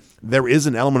doing. There is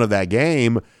an element of that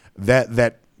game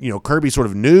that Kirby sort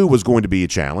of knew was going to be a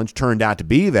challenge, turned out to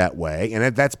be that way,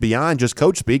 and that's beyond just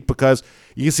coach speak because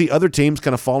you see other teams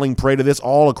kind of falling prey to this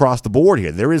all across the board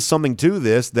here. There is something to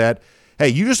this that, hey,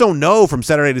 you just don't know from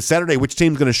Saturday to Saturday which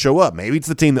team's going to show up. Maybe it's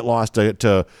the team that lost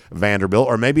to Vanderbilt,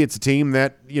 or maybe it's a team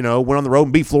that went on the road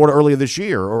and beat Florida earlier this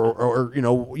year, or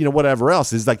whatever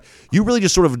else. Is like you really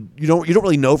just sort of you don't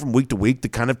really know from week to week the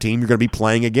kind of team you're going to be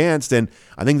playing against. And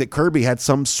I think that Kirby had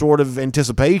some sort of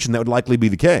anticipation that would likely be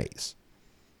the case.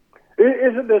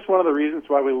 Isn't this one of the reasons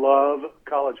why we love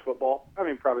college football? I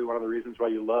mean, probably one of the reasons why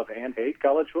you love and hate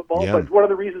college football, Yeah. but it's one of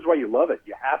the reasons why you love it.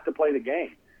 You have to play the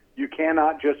game. You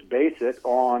cannot just base it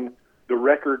on the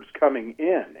records coming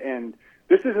in. And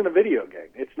this isn't a video game.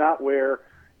 It's not where,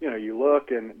 you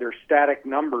look and there's static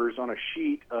numbers on a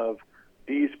sheet of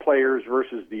these players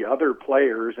versus the other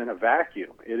players in a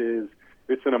vacuum.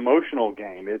 It's an emotional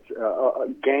game. It's a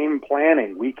game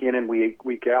planning week in and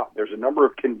week out. There's a number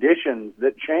of conditions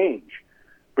that change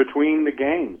between the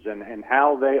games and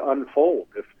how they unfold.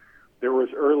 If there was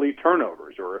early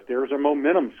turnovers or if there's a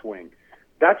momentum swing,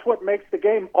 that's what makes the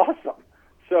game awesome.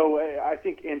 So I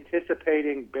think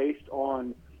anticipating based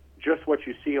on just what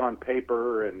you see on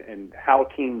paper and how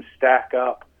teams stack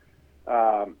up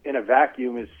in a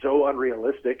vacuum is so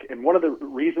unrealistic. And one of the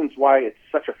reasons why it's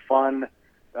such a fun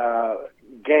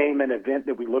game and event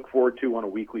that we look forward to on a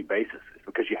weekly basis is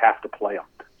because you have to play them.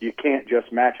 You can't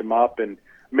just match them up and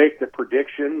make the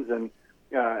predictions. And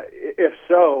if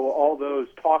so, all those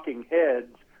talking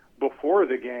heads before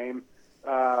the game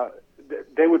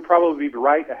they would probably be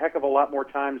right a heck of a lot more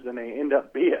times than they end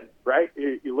up being, right?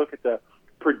 You look at the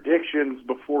predictions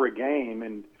before a game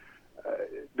and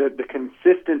the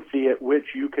consistency at which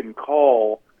you can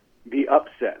call the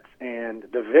upsets and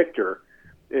the victor,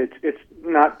 it's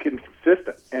not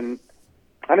consistent. And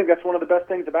I think that's one of the best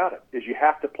things about it is you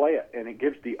have to play it, and it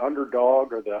gives the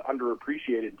underdog or the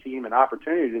underappreciated team an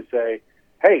opportunity to say,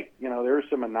 hey, there's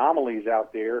some anomalies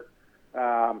out there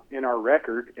in our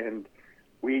record, and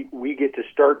we get to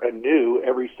start anew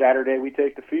every Saturday we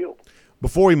take the field.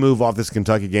 Before we move off this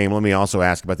Kentucky game, let me also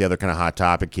ask about the other kind of hot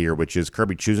topic here, which is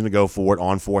Kirby choosing to go for it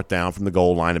on fourth down from the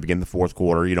goal line to begin the fourth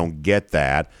quarter. You don't get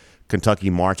that. Kentucky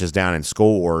marches down and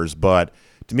scores, but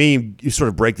to me, you sort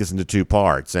of break this into two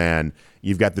parts, and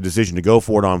you've got the decision to go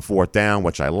for it on fourth down,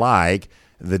 which I like,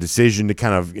 the decision to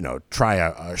kind of, try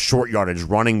a short yardage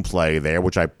running play there,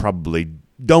 which I probably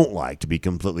don't like, to be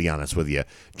completely honest with you.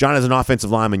 John, as an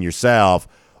offensive lineman yourself,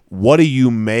 what do you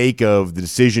make of the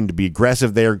decision to be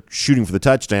aggressive there, shooting for the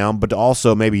touchdown, but to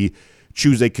also maybe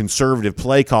choose a conservative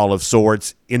play call of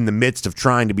sorts in the midst of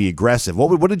trying to be aggressive?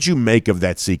 What did you make of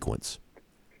that sequence?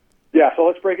 Yeah, so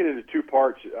let's break it into two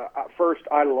parts. First,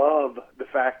 I love the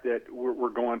fact that we're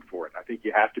going for it. I think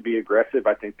you have to be aggressive.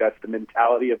 I think that's the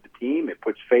mentality of the team. It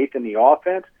puts faith in the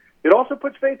offense. It also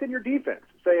puts faith in your defense,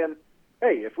 saying,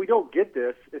 hey, if we don't get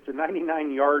this, it's a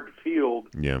 99-yard field,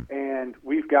 and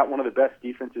we've got one of the best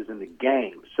defenses in the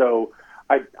game. So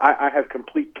I have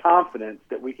complete confidence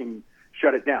that we can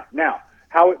shut it down. Now,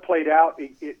 how it played out,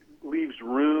 it leaves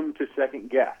room to second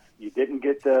guess. You didn't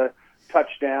get the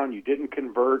touchdown. You didn't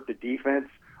convert. The defense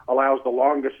allows the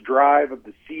longest drive of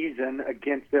the season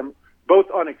against them, both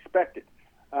unexpected.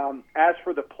 As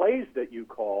for the plays that you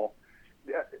call,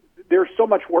 there's so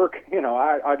much work.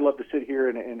 I'd love to sit here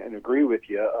and agree with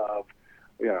you of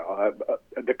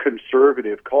the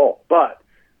conservative call. But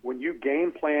when you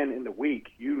game plan in the week,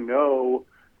 you know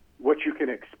what you can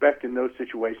expect in those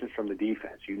situations from the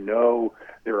defense. You know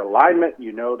their alignment,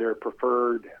 you know their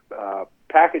preferred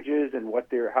packages and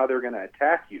how they're going to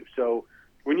attack you. So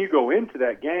when you go into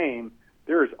that game,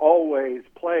 there's always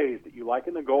plays that you like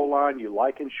in the goal line, you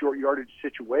like in short yardage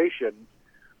situations,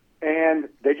 and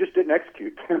they just didn't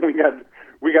execute.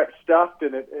 we got stuffed,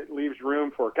 and it leaves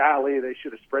room for, golly, they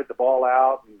should have spread the ball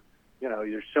out. And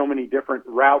there's so many different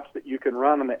routes that you can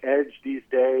run on the edge these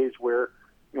days where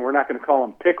we're not going to call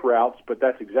them pick routes, but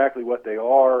that's exactly what they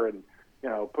are. And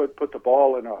put the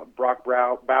ball in Brock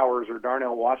Bowers or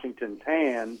Darnell Washington's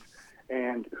hands,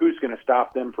 and who's going to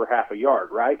stop them for half a yard,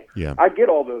 right? Yeah. I get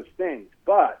all those things,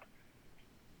 but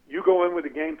you go in with a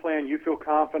game plan, you feel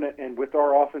confident, and with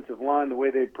our offensive line, the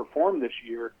way they performed this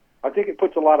year, I think it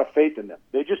puts a lot of faith in them.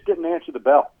 They just didn't answer the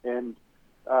bell, and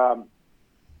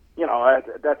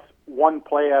that's one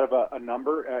play out of a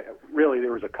number. Really,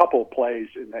 there was a couple of plays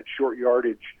in that short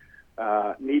yardage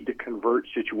need to convert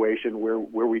situation where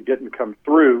we didn't come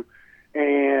through,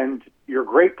 and you're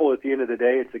grateful at the end of the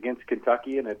day it's against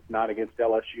Kentucky and it's not against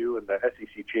LSU in the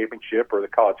SEC championship or the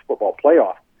college football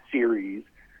playoff series.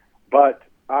 But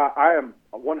I am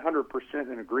 100%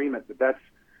 in agreement that's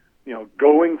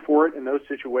going for it in those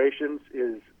situations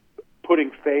is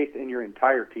putting faith in your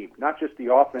entire team, not just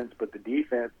the offense but the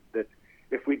defense, that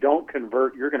if we don't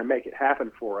convert, you're going to make it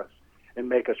happen for us and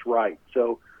make us right.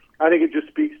 So I think it just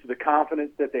speaks to the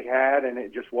confidence that they had, and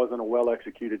it just wasn't a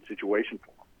well-executed situation for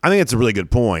them. I think it's a really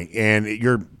good point, and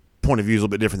your point of view is a little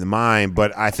bit different than mine,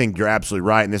 but I think you're absolutely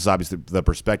right, and this is obviously the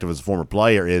perspective as a former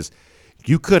player, is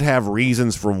you could have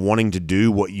reasons for wanting to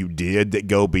do what you did that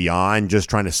go beyond just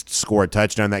trying to score a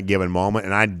touchdown in that given moment,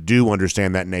 and I do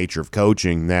understand that nature of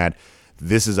coaching, that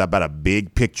this is about a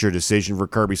big picture decision for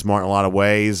Kirby Smart in a lot of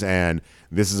ways, and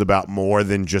this is about more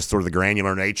than just sort of the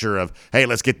granular nature of, hey,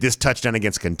 let's get this touchdown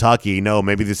against Kentucky. No,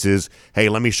 maybe this is, hey,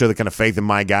 let me show the kind of faith in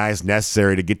my guys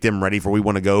necessary to get them ready for where we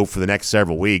want to go for the next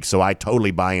several weeks. So I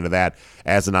totally buy into that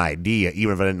as an idea,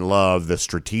 even if I didn't love the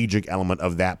strategic element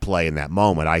of that play in that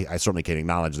moment. I certainly can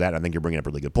acknowledge that. I think you're bringing up a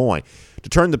really good point. To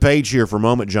turn the page here for a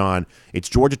moment, John, it's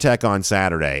Georgia Tech on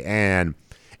Saturday, and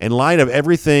in light of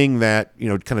everything that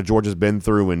kind of Georgia's been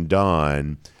through and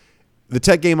done, the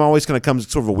Tech game always kind of comes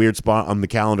sort of a weird spot on the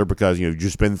calendar because you've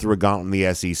just been through a gauntlet in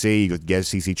the SEC. You got the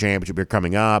SEC championship here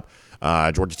coming up.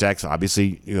 Georgia Tech's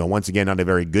obviously once again not a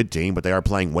very good team, but they are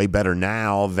playing way better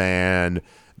now than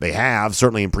they have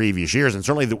certainly in previous years, and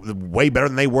certainly way better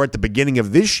than they were at the beginning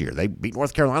of this year. They beat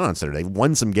North Carolina on Saturday. They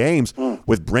won some games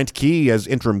with Brent Key as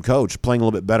interim coach, playing a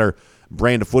little bit better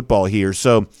brand of football here.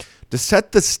 So to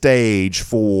set the stage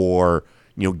for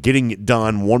getting it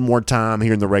done one more time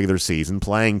here in the regular season,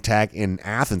 playing Tech in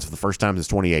Athens for the first time since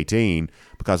 2018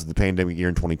 because of the pandemic year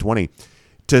in 2020.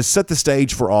 to set the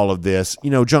stage for all of this,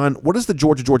 John, what does the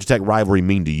Georgia Tech rivalry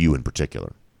mean to you in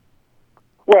particular?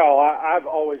 Well, I've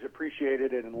always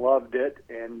appreciated it and loved it,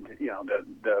 and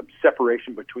the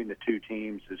separation between the two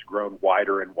teams has grown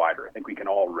wider and wider. I think we can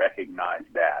all recognize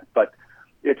that, but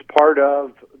it's part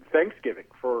of Thanksgiving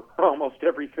for almost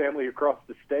every family across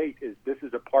the state. This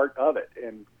is a part of it,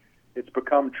 and it's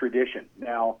become tradition.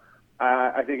 Now,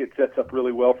 I think it sets up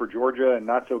really well for Georgia, and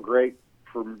not so great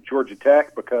for Georgia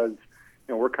Tech because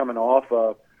we're coming off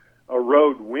a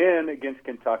road win against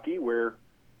Kentucky where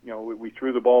we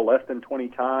threw the ball less than 20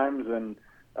 times, and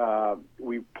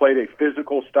we played a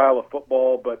physical style of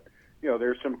football. But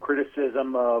there's some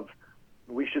criticism of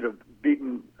we should have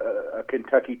beaten a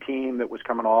Kentucky team that was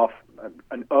coming off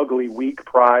an ugly week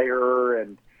prior,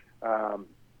 and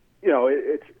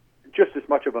it's just as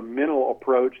much of a mental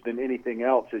approach than anything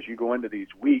else as you go into these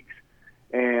weeks.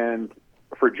 And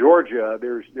for Georgia,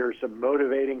 there's some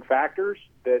motivating factors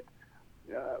that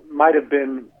might have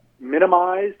been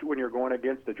minimized when you're going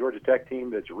against the Georgia Tech team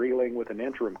that's reeling with an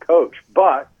interim coach.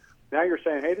 But now you're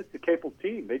saying, hey, this is a capable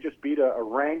team. They just beat a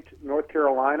ranked North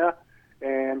Carolina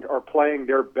and are playing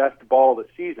their best ball of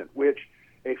the season, which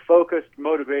a focused,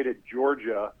 motivated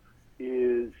Georgia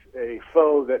is a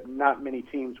foe that not many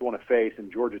teams want to face,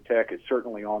 and Georgia Tech is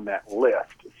certainly on that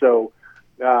list. So,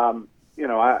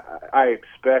 I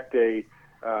expect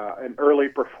an early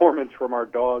performance from our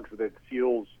dogs that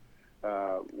seals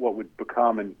what would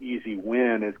become an easy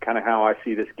win is kind of how I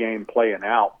see this game playing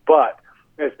out. But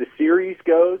as the series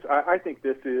goes, I think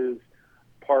this is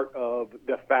part of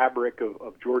the fabric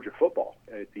of Georgia football.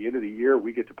 At the end of the year,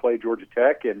 we get to play Georgia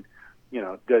Tech, and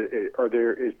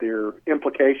is there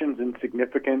implications and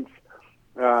significance?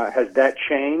 Has that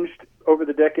changed over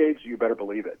the decades? You better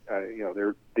believe it.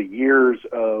 The years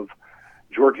of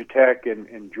Georgia Tech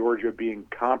and Georgia being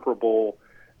comparable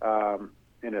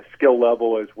in a skill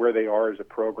level as where they are as a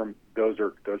program, those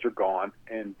are gone.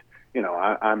 And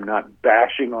I'm not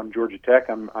bashing on Georgia Tech.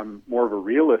 I'm more of a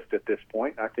realist at this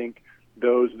point. I think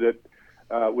those that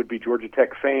would be Georgia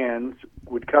Tech fans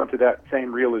would come to that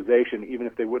same realization, even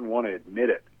if they wouldn't want to admit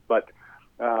it. But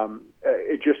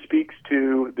it just speaks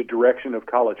to the direction of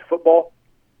college football.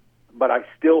 But I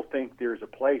still think there's a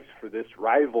place for this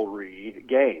rivalry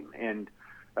game. And,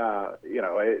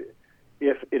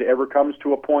 if it ever comes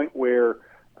to a point where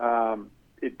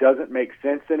it doesn't make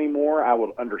sense anymore, I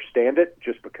will understand it,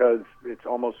 just because it's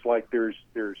almost like there's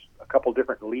a couple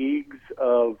different leagues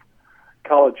of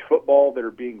college football that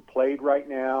are being played right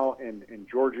now, and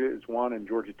Georgia is one, and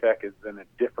Georgia Tech is in a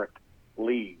different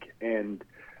league, and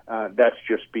that's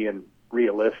just being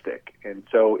realistic. And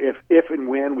so if and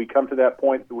when we come to that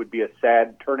point, it would be a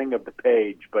sad turning of the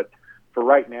page, but for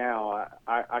right now,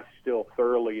 I still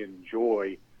thoroughly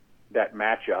enjoy that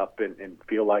matchup and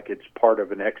feel like it's part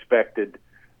of an expected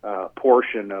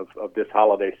portion of this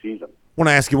holiday season. I want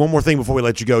to ask you one more thing before we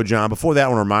let you go, John. Before that, I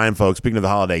want to remind folks, speaking of the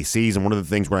holiday season, one of the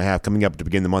things we're going to have coming up to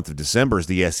begin the month of December is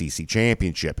the SEC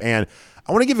Championship. And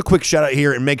I want to give a quick shout out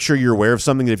here and make sure you're aware of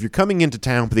something, that if you're coming into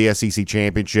town for the SEC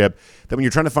Championship, that when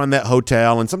you're trying to find that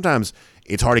hotel, and sometimes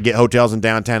it's hard to get hotels in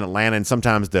downtown Atlanta, and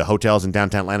sometimes the hotels in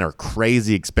downtown Atlanta are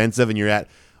crazy expensive, and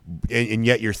and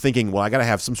yet you're thinking, well, I got to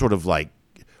have some sort of way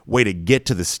to get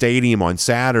to the stadium on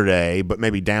Saturday, but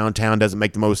maybe downtown doesn't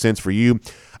make the most sense for you.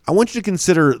 I want you to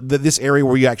consider this area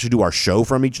where you actually do our show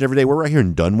from each and every day. We're right here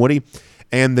in Dunwoody,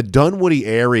 and the Dunwoody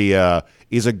area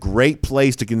is a great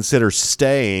place to consider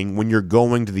staying when you're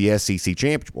going to the SEC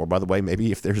Championship. Or, by the way, maybe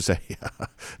if there's a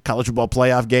college football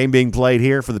playoff game being played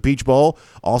here for the Peach Bowl,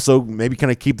 also maybe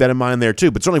kind of keep that in mind there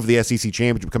too. But certainly for the SEC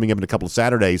Championship coming up in a couple of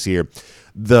Saturdays here,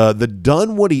 the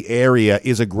Dunwoody area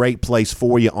is a great place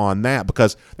for you on that,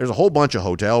 because there's a whole bunch of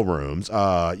hotel rooms.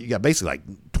 You got basically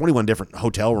 21 different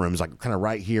hotel rooms, kind of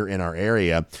right here in our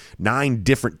area, 9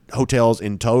 different hotels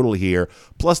in total here.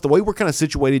 Plus, the way we're kind of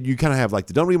situated, you kind of have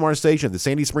the Dunwoody MARTA Station, the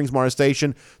Sandy Springs MARTA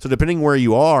Station. So depending where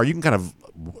you are, you can kind of,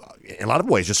 in a lot of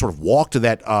ways, just sort of walk to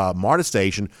that MARTA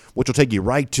station, which will take you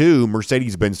right to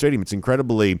Mercedes-Benz Stadium. It's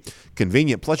incredibly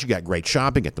convenient. Plus, you got great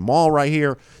shopping at the mall right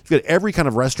here. You've got every kind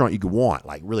of restaurant you could want,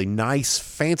 really nice,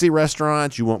 fancy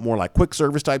restaurants. You want more quick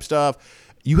service type stuff.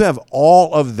 You have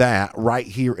all of that right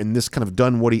here in this kind of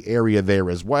Dunwoody area there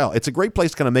as well. It's a great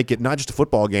place to kind of make it not just a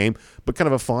football game, but kind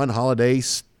of a fun holiday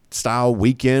style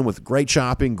weekend with great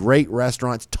shopping, great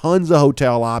restaurants, tons of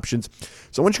hotel options.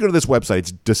 So I want you to go to this website.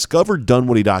 It's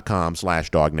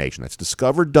discoverdunwoody.com/DogNation. That's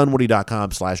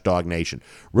discoverdunwoody.com/DogNation.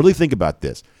 Really think about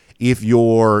this. If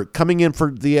you're coming in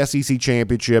for the SEC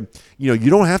Championship, you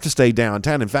don't have to stay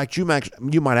downtown. In fact, you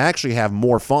might actually have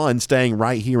more fun staying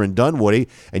right here in Dunwoody,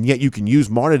 and yet you can use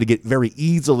MARTA to get very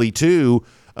easily to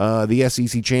the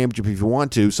SEC Championship if you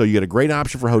want to. So you get a great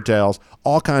option for hotels,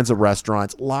 all kinds of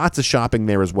restaurants, lots of shopping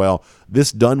there as well.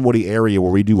 This Dunwoody area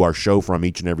where we do our show from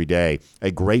each and every day,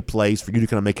 a great place for you to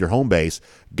kind of make your home base,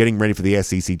 getting ready for the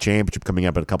SEC Championship coming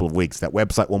up in a couple of weeks. That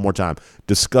website, one more time,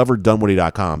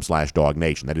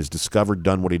 discoverdunwoody.com/DogNation. That is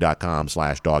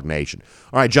discoverdunwoody.com/DogNation.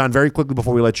 All right, John, very quickly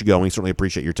before we let you go, we certainly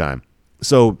appreciate your time.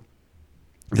 So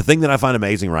the thing that I find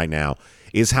amazing right now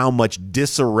is how much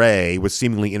disarray was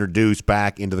seemingly introduced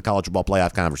back into the college football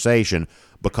playoff conversation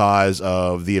because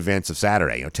of the events of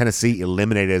Saturday. Tennessee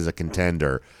eliminated as a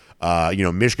contender.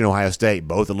 Michigan, Ohio State,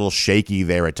 both a little shaky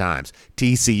there at times.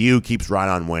 TCU keeps right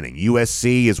on winning.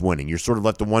 USC is winning. You're sort of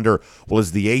left to wonder, well,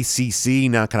 is the ACC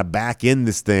now kind of back in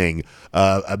this thing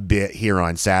a bit here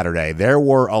on Saturday? There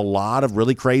were a lot of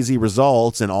really crazy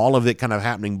results, and all of it kind of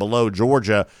happening below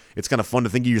Georgia. It's kind of fun to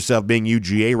think of yourself being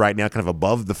UGA right now, kind of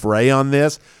above the fray on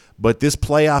this. But this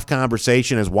playoff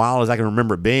conversation, as wild as I can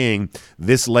remember it being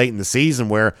this late in the season,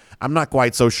 where I'm not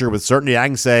quite so sure with certainty I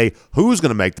can say who's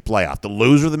going to make the playoff. The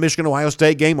loser of the Michigan-Ohio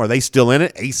State game, are they still in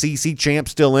it? ACC champ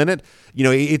still in it?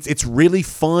 It's really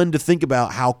fun to think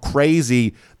about how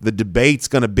crazy the debate's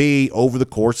going to be over the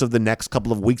course of the next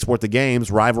couple of weeks' worth of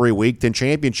games, rivalry week, then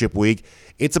championship week.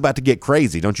 It's about to get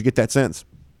crazy. Don't you get that sense?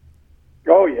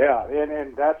 Oh, yeah,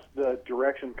 and that's the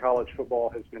direction college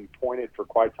football has been pointed for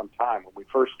quite some time. When we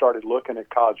first started looking at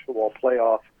college football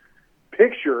playoff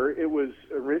picture, it was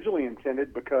originally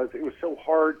intended because it was so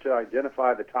hard to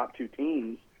identify the top two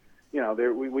teams.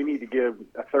 We need to give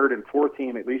a third and fourth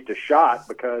team at least a shot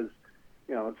because,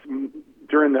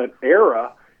 during the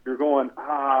era, you're going,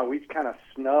 we've kind of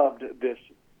snubbed this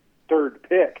third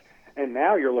pick. And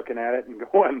now you're looking at it and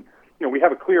going, we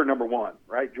have a clear number one,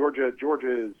 right? Georgia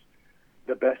is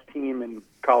the best team in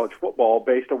college football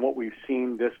based on what we've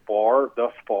seen thus far.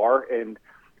 And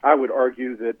I would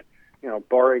argue that,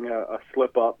 barring a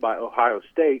slip up by Ohio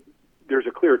State, there's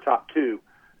a clear top two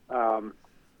as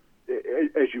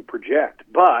you project.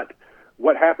 But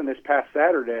what happened this past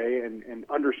Saturday and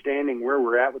understanding where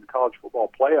we're at with the college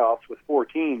football playoffs with four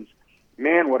teams,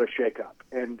 man, what a shakeup.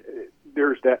 And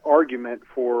there's that argument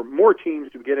for more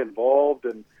teams to get involved,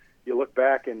 and you look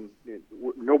back and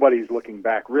nobody's looking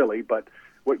back really, but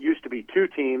what used to be two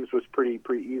teams was pretty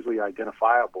easily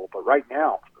identifiable. But right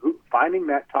now, finding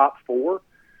that top four,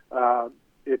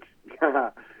 it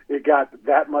got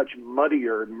that much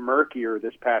muddier and murkier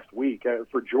this past week.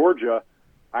 For Georgia,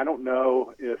 I don't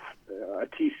know if a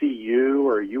TCU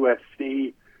or a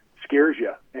USC scares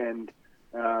you. And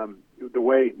the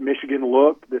way Michigan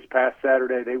looked this past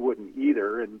Saturday, they wouldn't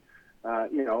either. And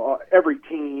every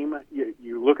team,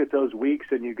 you look at those weeks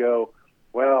and you go,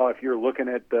 well, if you're looking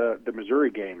at the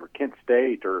Missouri game or Kent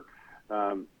State or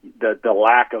the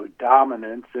lack of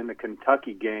dominance in the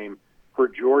Kentucky game for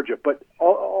Georgia, but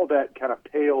all that kind of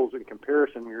pales in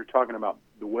comparison when you're talking about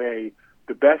the way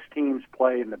the best teams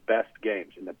play in the best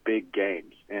games, in the big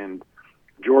games. And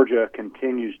Georgia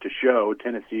continues to show,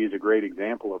 Tennessee is a great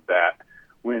example of that,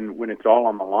 when it's all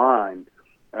on the line.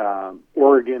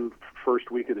 Oregon,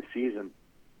 first week of the season,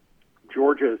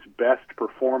 Georgia's best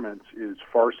performance is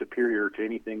far superior to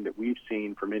anything that we've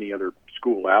seen from any other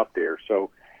school out there.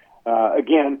 So,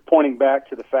 again, pointing back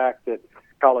to the fact that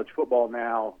college football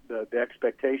now, the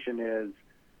expectation is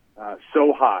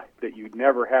so high that you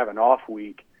never have an off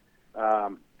week.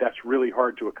 That's really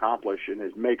hard to accomplish, and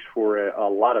it makes for a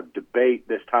lot of debate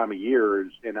this time of year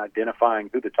in identifying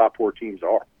who the top four teams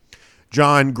are.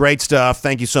 John, great stuff.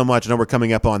 Thank you so much. I know we're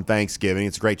coming up on Thanksgiving.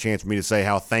 It's a great chance for me to say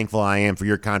how thankful I am for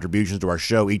your contributions to our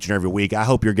show each and every week. I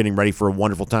hope you're getting ready for a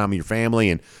wonderful time with your family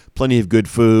and plenty of good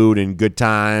food and good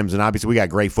times. And obviously we got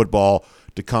great football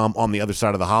to come on the other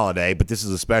side of the holiday, but this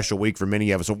is a special week for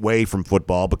many of us away from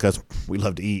football because we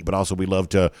love to eat, but also we love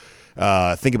to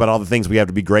think about all the things we have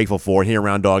to be grateful for here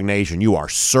around Dog Nation. You are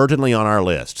certainly on our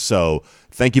list. So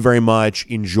thank you very much.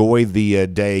 Enjoy the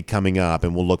day coming up,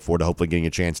 and we'll look forward to hopefully getting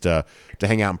a chance to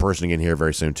hang out in person again here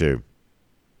very soon too.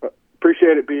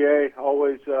 Appreciate it, B.A.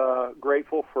 Always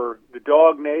grateful for the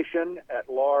Dog Nation at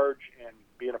large and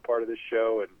being a part of this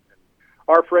show and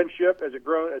our friendship as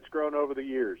it's grown over the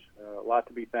years. A lot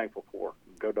to be thankful for.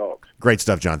 Go Dogs. Great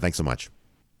stuff, John. Thanks so much.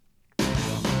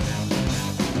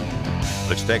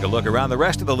 Let's take a look around the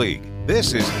rest of the league.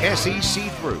 This is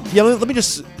SEC Through. Yeah, let me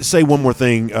just say one more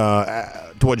thing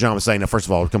to what John was saying. Now, first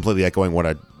of all, completely echoing what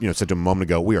I said to him a moment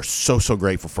ago. We are so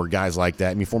grateful for guys like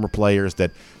that. I mean, former players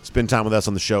that spend time with us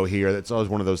on the show here. That's always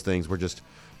one of those things we're just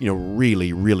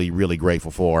really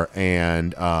grateful for.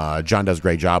 And John does a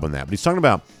great job on that. But he's talking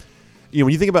about, when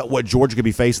you think about what Georgia could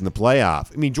be facing in the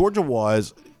playoff. I mean, Georgia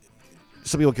was,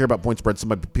 some people care about point spread, some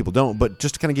people don't. But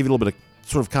just to kind of give you a little bit of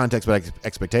sort of context about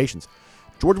expectations,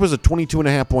 Georgia was a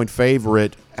 22.5-point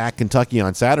favorite at Kentucky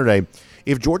on Saturday.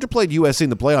 If Georgia played USC in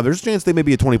the playoff, there's a chance they may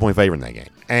be a 20-point favorite in that game.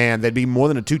 And they'd be more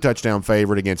than a 2-touchdown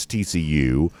favorite against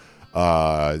TCU.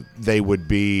 They would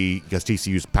be, because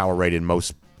TCU's power rated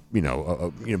most,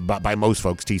 by most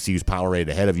folks, TCU's power rated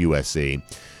ahead of USC.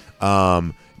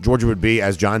 Georgia would be,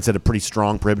 as John said, a pretty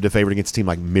strong prohibitive favorite against a team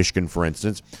like Michigan, for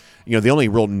instance. The only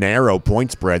real narrow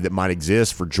point spread that might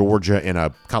exist for Georgia in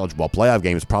a college ball playoff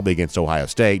game is probably against Ohio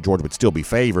State. Georgia would still be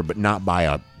favored, but not by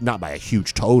a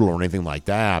huge total or anything like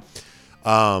that.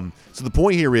 So the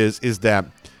point here is that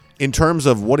in terms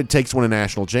of what it takes to win a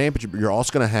national championship, you're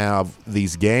also going to have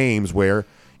these games where,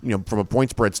 from a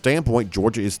point spread standpoint,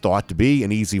 Georgia is thought to be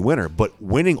an easy winner. But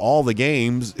winning all the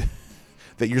games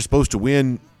that you're supposed to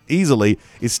win easily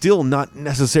is still not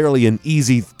necessarily an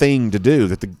easy thing to do.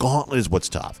 That the gauntlet is what's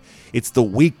tough. It's the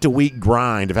week-to-week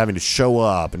grind of having to show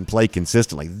up and play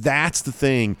consistently. That's the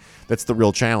thing that's the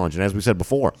real challenge. And as we said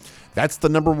before, that's the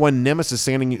number one nemesis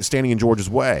standing in Georgia's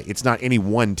way. It's not any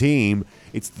one team.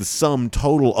 It's the sum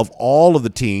total of all of the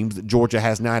teams that Georgia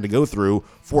has now had to go through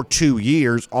for 2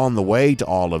 years on the way to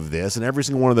all of this. And every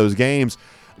single one of those games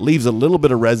leaves a little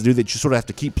bit of residue that you sort of have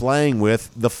to keep playing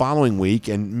with the following week,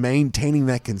 and maintaining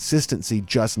that consistency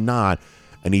just not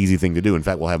an easy thing to do. In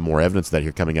fact, we'll have more evidence of that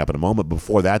here coming up in a moment.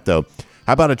 Before that, though,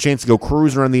 how about a chance to go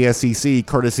cruising around the SEC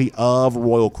courtesy of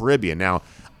Royal Caribbean? Now,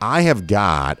 I have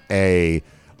got a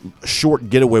short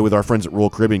getaway with our friends at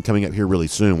Royal Caribbean coming up here really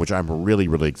soon, which I'm really,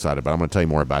 really excited about. I'm going to tell you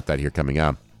more about that here coming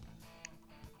up.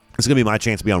 It's going to be my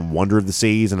chance to be on Wonder of the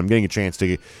Seas, and I'm getting a chance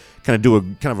to kind of do a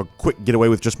quick getaway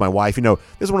with just my wife. This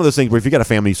is one of those things where if you got a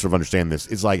family, you sort of understand this.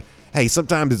 It's like, hey,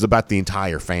 sometimes it's about the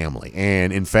entire family.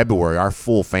 And in February, our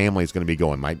full family is going to be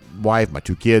going. My wife, my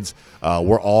 2 kids,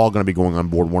 we're all going to be going on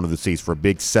board Wonder of the Seas for a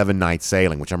big 7-night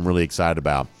sailing, which I'm really excited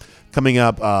about. Coming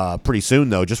up pretty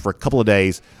soon, though, just for a couple of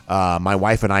days, my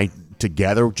wife and I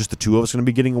together, just the 2 of us, going to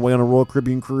be getting away on a Royal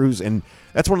Caribbean cruise. And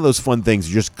that's one of those fun things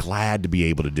you're just glad to be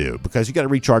able to do, because you got to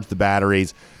recharge the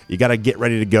batteries. You got to get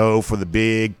ready to go for the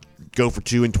big Go for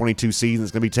 2 in 22 season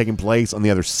that's going to be taking place on the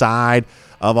other side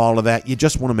of all of that. You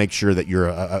just want to make sure that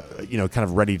you're kind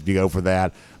of ready to go for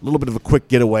that. A little bit of a quick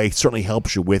getaway certainly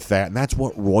helps you with that, and that's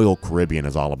what Royal Caribbean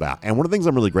is all about. And one of the things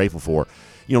I'm really grateful for,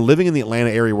 living in the Atlanta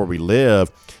area where we live,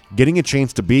 getting a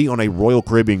chance to be on a Royal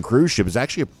Caribbean cruise ship is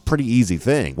actually a pretty easy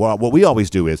thing. Well, what we always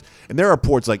do is, and there are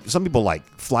ports, like some people like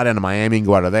fly down to Miami and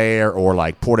go out of there, or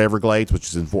like Port Everglades, which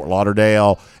is in Fort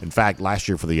Lauderdale. In fact, last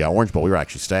year for the Orange Bowl, we were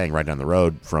actually staying right down the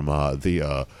road from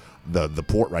the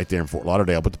port right there in Fort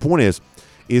Lauderdale. But the point is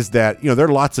that, there are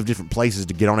lots of different places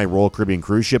to get on a Royal Caribbean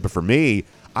cruise ship. But for me,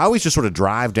 I always just sort of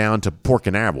drive down to Port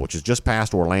Canaveral, which is just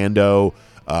past Orlando.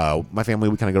 My family,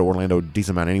 we kind of go to Orlando a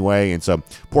decent amount anyway, and so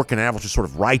Port Canaveral's just sort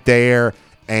of right there,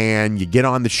 and you get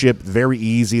on the ship very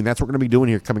easy, and that's what we're going to be doing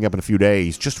here coming up in a few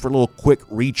days, just for a little quick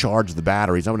recharge of the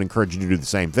batteries. I would encourage you to do the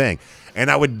same thing,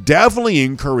 and I would definitely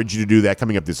encourage you to do that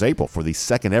coming up this April for the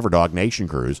second ever Dog Nation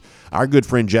cruise. Our good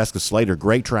friend Jessica Slater,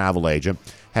 great travel agent,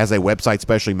 has a website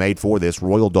specially made for this,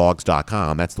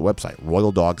 royaldogs.com. That's the website,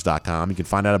 royaldogs.com. You can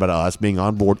find out about us being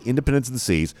on board Independence of the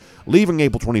Seas, leaving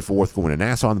April 24th, going to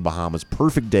Nassau in the Bahamas,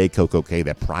 Perfect Day, Coco Cay,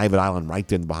 that private island right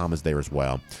there in the Bahamas there as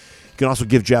well. You can also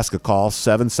give Jessica a call,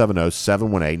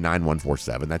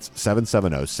 770-718-9147. That's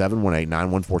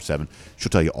 770-718-9147. She'll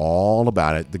tell you all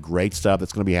about it, the great stuff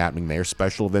that's going to be happening there,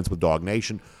 special events with Dog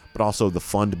Nation, but also the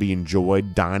fun to be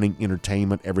enjoyed, dining,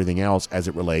 entertainment, everything else as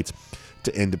it relates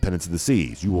to Independence of the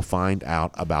Seas. You will find out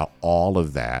about all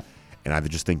of that, and I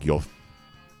just think you'll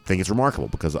think it's remarkable,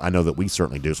 because I know that we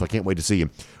certainly do. So I can't wait to see you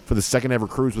for the second ever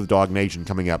cruise with Dog Nation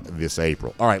coming up this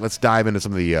April. All right, let's dive into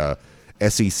some of the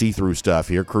SEC through stuff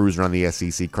here. Cruise around the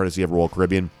SEC courtesy of Royal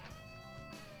Caribbean.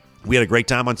 We had a great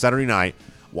time on Saturday night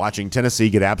watching Tennessee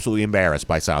get absolutely embarrassed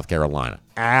by South Carolina.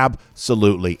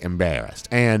 Absolutely embarrassed.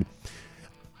 And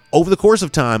over the course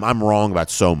of time, I'm wrong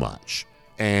about so much.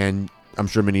 And I'm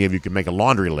sure many of you could make a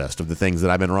laundry list of the things that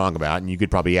I've been wrong about, and you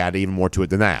could probably add even more to it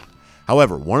than that.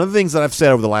 However, one of the things that I've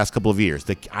said over the last couple of years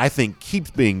that I think keeps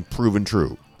being proven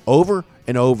true over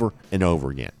and over and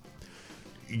over again,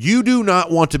 you do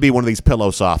not want to be one of these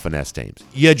pillow soft finesse teams.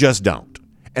 You just don't.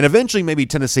 And eventually maybe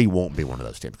Tennessee won't be one of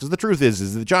those teams, because the truth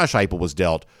is that Josh Heupel was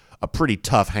dealt a pretty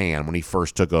tough hand when he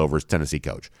first took over as Tennessee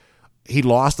coach. He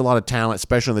lost a lot of talent,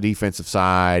 especially on the defensive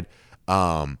side.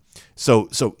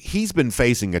 So he's been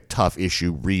facing a tough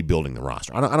issue rebuilding the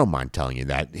roster. I don't mind telling you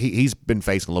that. He's been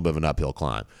facing a little bit of an uphill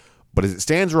climb. But as it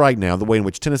stands right now, the way in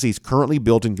which Tennessee's currently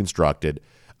built and constructed,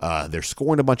 they're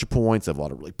scoring a bunch of points. They have a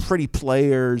lot of really pretty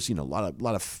players, a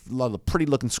lot of pretty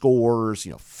looking scores,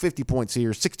 50 points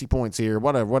here, 60 points here,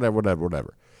 whatever. But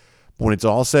when it's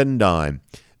all said and done,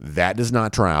 That does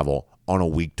not travel on a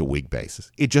week-to-week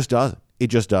basis. It just doesn't. It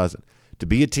just doesn't. To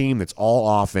be a team that's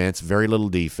all offense, very little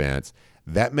defense,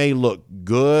 that may look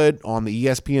good on the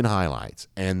ESPN highlights,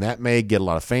 and that may get a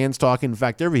lot of fans talking. In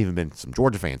fact, there have even been some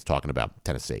Georgia fans talking about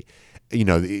Tennessee. In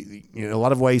a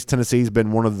lot of ways, Tennessee's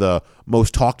been one of the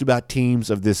most talked about teams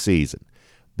of this season.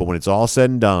 But when it's all said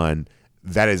and done,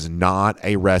 that is not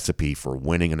a recipe for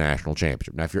winning a national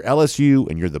championship. Now, if you're LSU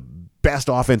and you're the best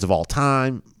offense of all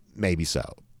time, maybe so.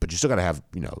 But you still got to have,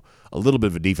 a little bit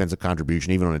of a defensive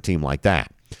contribution even on a team like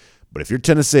that. But if you're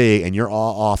Tennessee and you're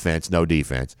all offense, no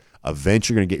defense,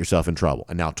 eventually you're going to get yourself in trouble.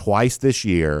 And now twice this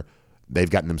year, they've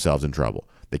gotten themselves in trouble.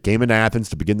 They came into Athens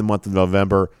to begin the month of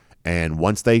November, and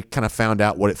once they kind of found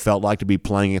out what it felt like to be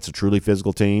playing against a truly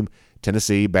physical team,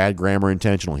 Tennessee, bad grammar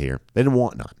intentional here, they didn't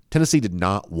want none. Tennessee did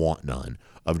not want none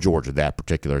of Georgia that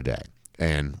particular day.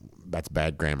 And that's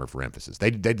bad grammar for emphasis.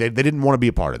 They didn't want to be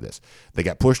a part of this. They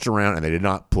got pushed around, and they did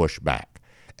not push back.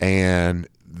 And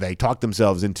they talked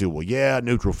themselves into, well, yeah,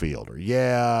 neutral field, or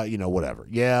yeah, whatever.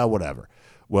 Yeah, whatever.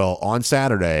 Well, on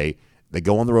Saturday, they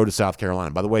go on the road to South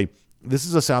Carolina. By the way, this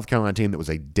is a South Carolina team that was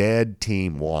a dead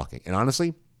team walking. And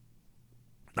honestly,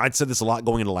 I'd said this a lot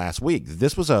going into last week.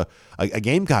 This was a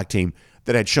Gamecock team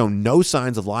that had shown no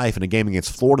signs of life in a game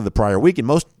against Florida the prior week. And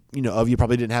most of you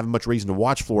probably didn't have much reason to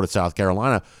watch Florida, South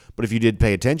Carolina. But if you did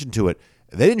pay attention to it,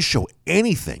 they didn't show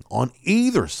anything on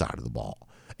either side of the ball.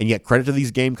 And yet, credit to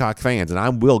these Gamecock fans, and I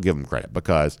will give them credit,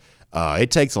 because it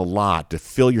takes a lot to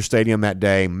fill your stadium that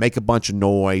day, make a bunch of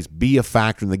noise, be a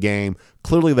factor in the game.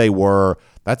 Clearly they were.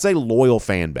 That's a loyal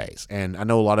fan base. And I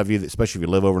know a lot of you, especially if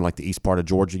you live over in like the east part of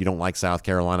Georgia, you don't like South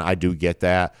Carolina. I do get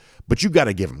that. But you got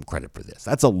to give them credit for this.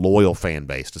 That's a loyal fan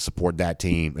base to support that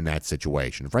team in that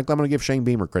situation. And frankly, I'm going to give Shane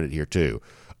Beamer credit here too.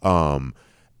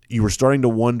 You were starting to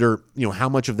wonder, how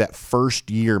much of that first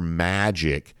year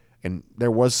magic, and there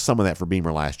was some of that for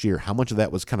Beamer last year, how much of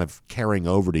that was kind of carrying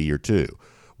over to year two?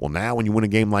 Well, now when you win a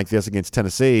game like this against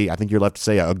Tennessee, I think you're left to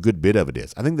say a good bit of it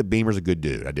is. I think that Beamer's a good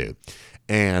dude. I do.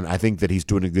 And I think that he's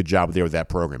doing a good job there with that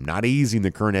program. Not easy in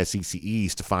the current SEC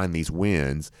East to find these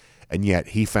wins, and yet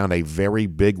he found a very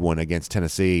big one against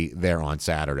Tennessee there on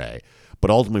Saturday. But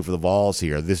ultimately for the Vols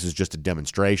here, this is just a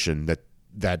demonstration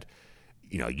that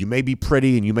you may be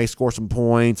pretty and you may score some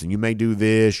points and you may do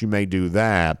this, you may do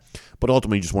that, but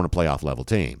ultimately you just want a playoff level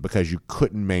team because you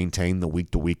couldn't maintain the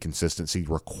week-to-week consistency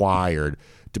required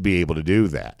to be able to do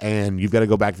that. And you've got to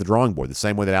go back to the drawing board the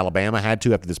same way that Alabama had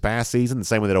to after this past season, the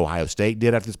same way that Ohio State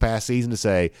did after this past season, to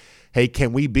say, hey,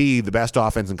 can we be the best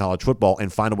offense in college football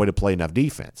and find a way to play enough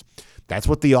defense? That's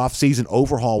what the offseason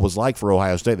overhaul was like for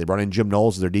Ohio State. They brought in Jim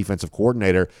Knowles as their defensive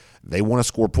coordinator. They want to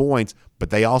score points, but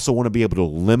they also want to be able to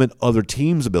limit other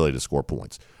teams' ability to score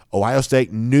points. Ohio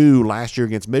State knew last year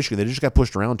against Michigan they just got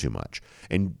pushed around too much.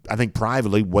 And I think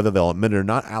privately, whether they'll admit it or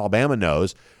not, Alabama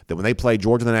knows that when they played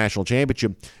Georgia in the national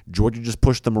championship, Georgia just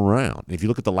pushed them around. And if you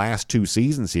look at the last two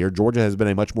seasons here, Georgia has been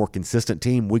a much more consistent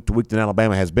team week to week than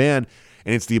Alabama has been.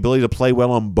 And it's the ability to play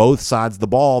well on both sides of the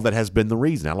ball that has been the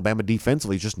reason. Alabama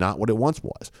defensively is just not what it once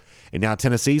was. And now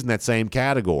Tennessee's in that same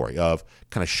category of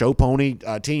kind of show pony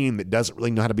team that doesn't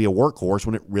really know how to be a workhorse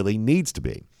when it really needs to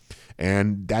be.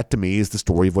 And that, to me, is the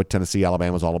story of what Tennessee,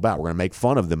 Alabama is all about. We're going to make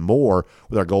fun of them more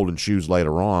with our golden shoes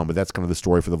later on, but that's kind of the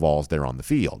story for the Vols there on the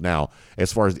field. Now,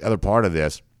 as far as the other part of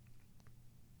this,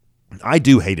 I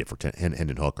do hate it for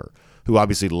Hendon Hooker, who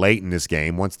obviously late in this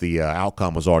game, once the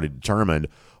outcome was already determined,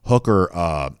 Hooker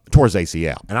tore his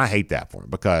ACL. And I hate that for him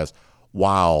because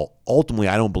while ultimately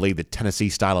I don't believe that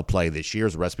Tennessee's style of play this year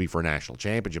is a recipe for a national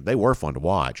championship, they were fun to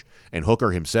watch. And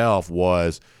Hooker himself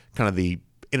was kind of the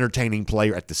entertaining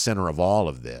player at the center of all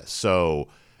of this. So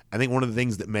I think one of the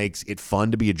things that makes it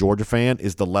fun to be a Georgia fan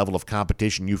is the level of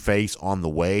competition you face on the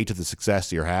way to the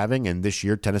success you're having. And this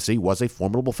year, Tennessee was a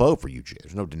formidable foe for UGA.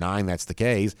 There's no denying that's the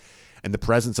case. And the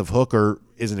presence of Hooker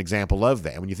is an example of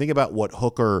that. When you think about what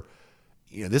Hooker,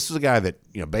 this was a guy that,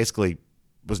 basically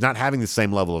was not having the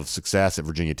same level of success at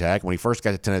Virginia Tech. When he first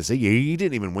got to Tennessee, he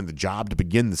didn't even win the job to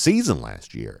begin the season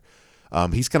last year.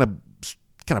 He's kind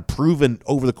of proven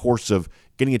over the course of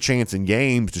getting a chance in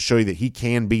games to show you that he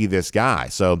can be this guy.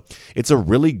 So it's a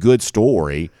really good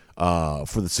story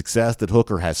for the success that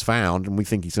Hooker has found, and we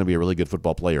think he's going to be a really good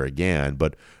football player again.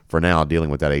 But for now, dealing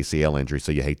with that ACL injury,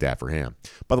 so you hate that for him.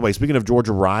 By the way, speaking of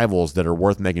Georgia rivals that are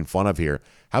worth making fun of here,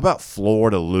 how about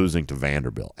Florida losing to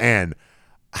Vanderbilt? And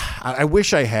I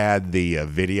wish I had the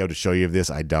video to show you of this.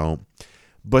 I don't.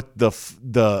 But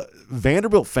the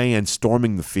Vanderbilt fans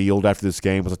storming the field after this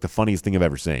game was like the funniest thing I've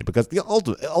ever seen, because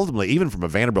ultimately, even from a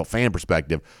Vanderbilt fan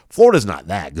perspective, Florida's not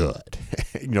that good.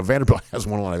 Vanderbilt has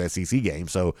won a lot of SEC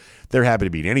games, so they're happy to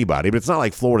beat anybody, but it's not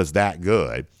like Florida's that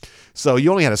good. So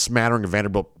you only had a smattering of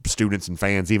Vanderbilt students and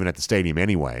fans even at the stadium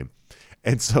anyway.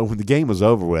 And so when the game was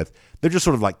over with, they're just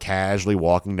sort of like casually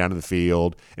walking down to the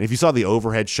field. And if you saw the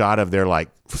overhead shot of their like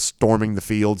storming the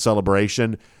field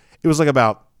celebration, it was like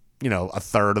about, a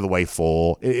third of the way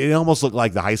full. It almost looked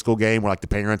like the high school game where like the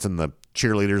parents and the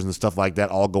cheerleaders and stuff like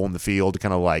that all go on the field to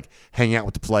kind of like hang out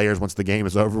with the players once the game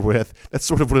is over with. That's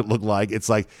sort of what it looked like. It's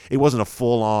like it wasn't a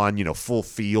full on, full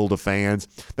field of fans.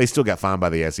 They still got fined by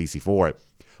the SEC for it.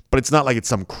 But it's not like it's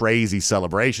some crazy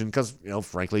celebration because,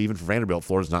 frankly, even for Vanderbilt,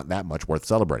 Florida's not that much worth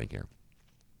celebrating here.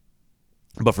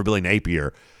 But for Billy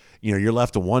Napier, you're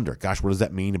left to wonder, gosh, what does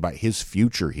that mean about his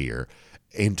future here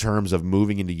in terms of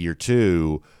moving into year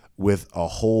two with a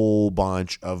whole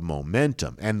bunch of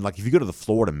momentum? And like if you go to the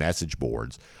Florida message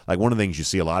boards, like one of the things you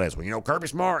see a lot is, Kirby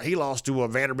Smart, he lost to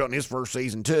Vanderbilt in his first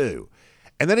season too.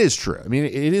 And that is true. I mean,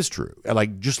 it is true.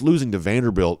 Like just losing to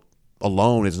Vanderbilt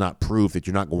alone is not proof that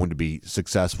you're not going to be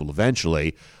successful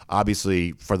eventually.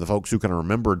 Obviously, for the folks who kind of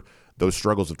remembered those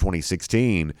struggles of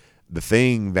 2016, the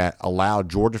thing that allowed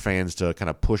Georgia fans to kind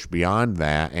of push beyond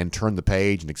that and turn the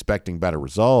page and expecting better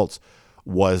results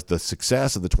was the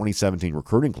success of the 2017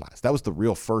 recruiting class. That was the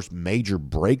real first major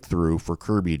breakthrough for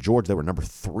Kirby and Georgia. They were number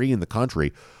 3 in the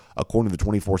country, according to the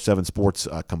 24/7 Sports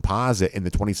composite in the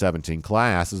 2017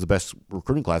 class. This is the best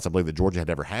recruiting class I believe that Georgia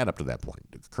had ever had up to that point.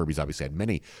 Kirby's obviously had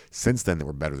many since then that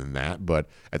were better than that, but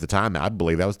at the time, I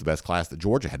believe that was the best class that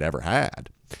Georgia had ever had.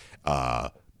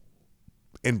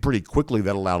 And pretty quickly,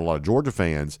 that allowed a lot of Georgia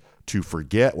fans to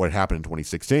forget what happened in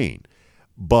 2016.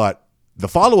 But the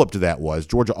follow-up to that was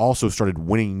Georgia also started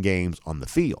winning games on the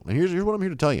field. And here's what I'm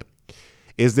here to tell you,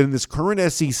 is that in this current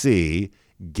SEC,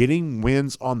 getting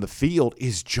wins on the field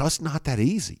is just not that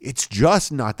easy. It's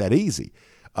just not that easy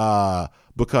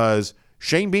because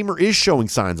Shane Beamer is showing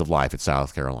signs of life at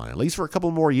South Carolina. At least for a couple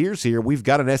more years here, we've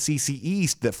got an SEC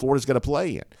East that Florida's got to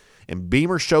play in. And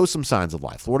Beamer shows some signs of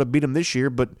life. Florida beat him this year,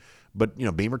 but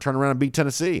Beamer turned around and beat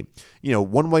Tennessee.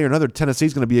 One way or another,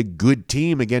 Tennessee's going to be a good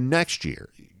team again next year.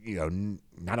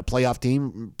 Not a playoff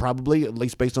team, probably, at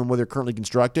least based on where they're currently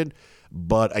constructed,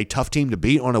 but a tough team to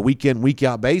beat on a week-in,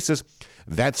 week-out basis.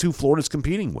 That's who Florida's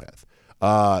competing with.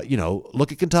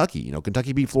 Look at Kentucky.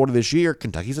 Kentucky beat Florida this year.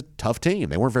 Kentucky's a tough team.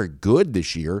 They weren't very good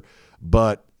this year,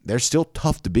 but they're still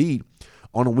tough to beat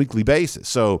on a weekly basis.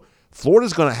 So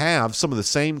Florida's going to have some of the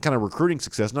same kind of recruiting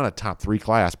success, not a top 3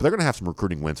 class, but they're going to have some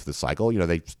recruiting wins for this cycle.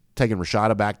 They've taken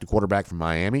Rashada back to quarterback from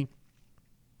Miami.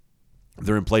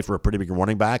 They're in play for a pretty big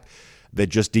running back that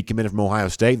just decommitted from Ohio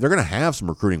State. They're going to have some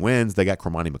recruiting wins. They got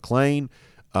Cormani McClain.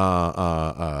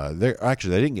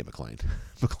 They didn't get McClain.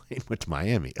 McClain went to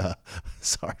Miami.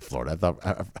 Sorry, Florida. I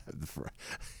thought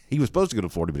he was supposed to go to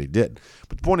Florida, but he didn't.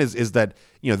 But the point is that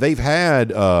they've had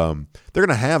they're going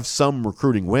to have some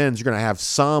recruiting wins. You're going to have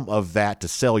some of that to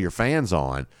sell your fans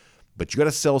on, but you got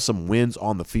to sell some wins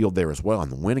on the field there as well.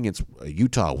 And the win against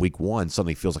Utah week 1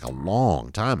 suddenly feels like a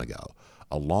long time ago.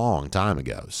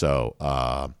 So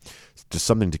just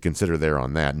something to consider there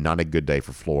on that. Not a good day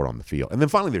for Florida on the field. And then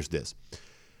finally there's this.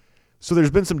 So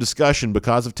there's been some discussion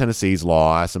because of Tennessee's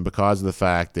loss and because of the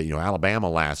fact that, Alabama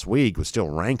last week was still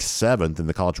ranked 7th in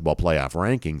the college football playoff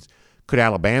rankings. Could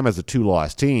Alabama as a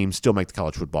 2-loss team still make the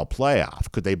college football playoff?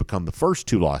 Could they become the first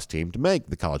 2-loss team to make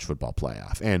the college football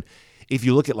playoff? And if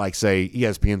you look at, like, say,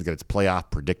 ESPN's got its playoff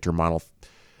predictor model,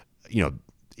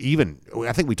 even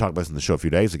I think we talked about this in the show a few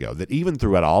days ago, that even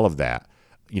throughout all of that,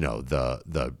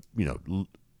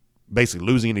 basically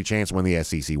losing any chance to win the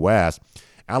SEC West,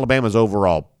 Alabama's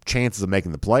overall chances of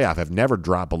making the playoff have never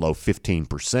dropped below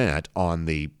 15% on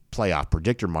the playoff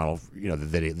predictor model,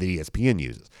 that ESPN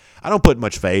uses. I don't put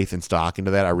much faith and stock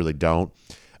into that. I really don't.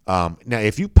 Now,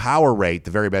 if you power rate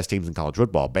the very best teams in college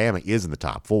football, Bama is in the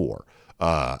top 4.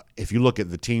 If you look at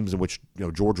the teams in which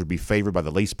Georgia would be favored by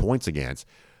the least points against,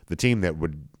 the team that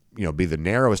would be the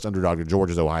narrowest underdog to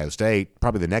Georgia's Ohio State.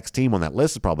 Probably the next team on that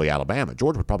list is probably Alabama.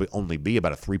 Georgia would probably only be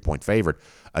about a 3-point favorite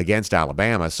against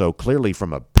Alabama. So clearly,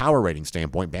 from a power rating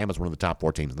standpoint, Bama's one of the top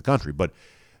 4 teams in the country. But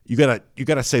you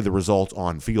gotta say the results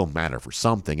on field matter for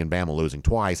something, and Bama losing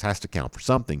twice has to count for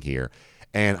something here.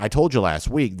 And I told you last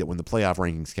week that when the playoff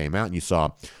rankings came out and you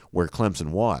saw where Clemson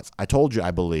was, I told you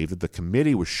I believe that the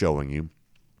committee was showing you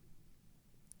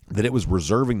that it was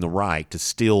reserving the right to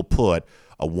still put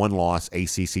a 1-loss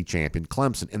ACC champion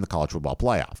Clemson in the college football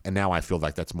playoff. And now I feel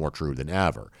like that's more true than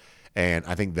ever. And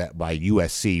I think that by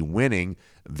USC winning,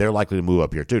 they're likely to move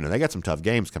up here too. Now, they got some tough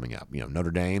games coming up.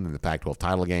 Notre Dame and the Pac-12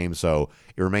 title game. So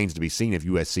it remains to be seen if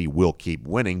USC will keep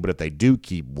winning. But if they do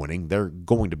keep winning, they're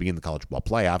going to be in the college football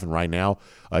playoff. And right now,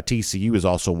 TCU is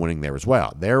also winning there as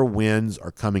well. Their wins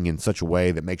are coming in such a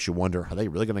way that makes you wonder, are they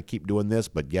really going to keep doing this?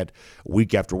 But yet,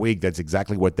 week after week, that's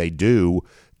exactly what they do.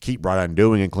 Keep right on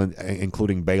doing,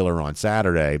 including Baylor on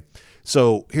Saturday.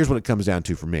 So here's what it comes down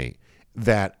to for me,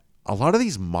 that a lot of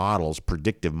these models,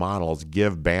 predictive models,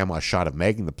 give Bama a shot of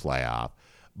making the playoff.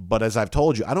 But as I've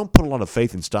told you, I don't put a lot of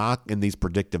faith and stock in these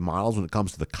predictive models when it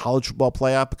comes to the college football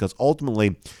playoff, because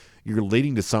ultimately you're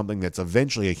leading to something that's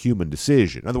eventually a human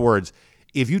decision. In other words,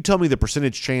 if you tell me the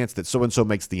percentage chance that so-and-so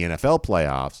makes the NFL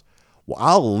playoffs, well,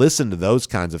 I'll listen to those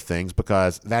kinds of things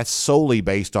because that's solely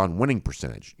based on winning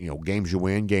percentage. Games you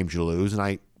win, games you lose, and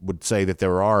I would say that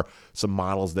there are some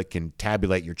models that can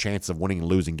tabulate your chance of winning and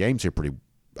losing games here pretty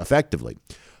effectively.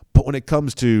 But when it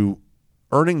comes to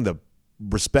earning the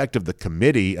respect of the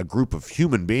committee, a group of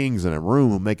human beings in a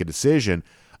room who make a decision,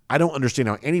 I don't understand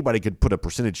how anybody could put a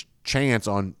percentage chance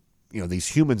on these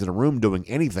humans in a room doing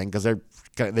anything, because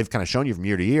they've kind of shown you from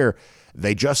year to year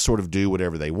they just sort of do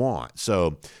whatever they want.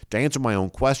 So to answer my own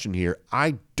question here,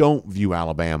 I don't view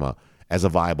Alabama as a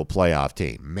viable playoff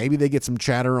team. Maybe they get some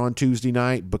chatter on Tuesday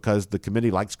night because the committee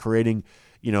likes creating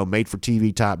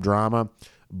made-for-TV type drama,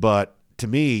 but to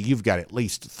me, you've got at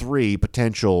least 3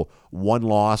 potential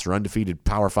one-loss or undefeated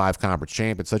Power 5 conference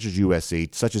champions, such as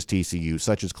USC, such as TCU,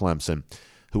 such as Clemson,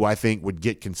 who I think would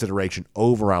get consideration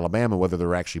over Alabama, whether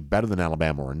they're actually better than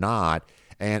Alabama or not.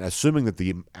 And assuming that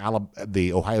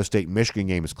the Ohio State-Michigan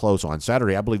game is close on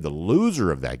Saturday, I believe the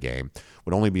loser of that game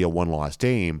would only be a one-loss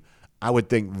team. I would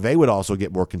think they would also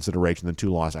get more consideration than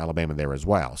 2-loss Alabama there as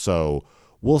well. So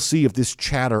we'll see if this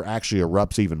chatter actually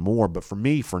erupts even more. But for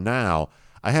me, for now,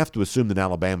 I have to assume that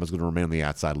Alabama is going to remain on the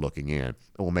outside looking in and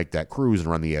will make that cruise and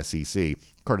run the SEC,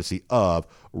 courtesy of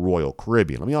Royal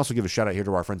Caribbean. Let me also give a shout out here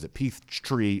to our friends at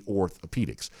Peachtree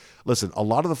Orthopedics. Listen, a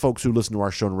lot of the folks who listen to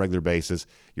our show on a regular basis,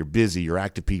 you're busy, you're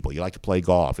active people, you like to play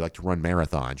golf, you like to run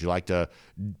marathons, you like to,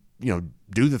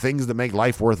 do the things that make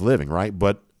life worth living, right?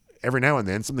 But every now and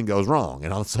then something goes wrong,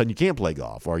 and all of a sudden you can't play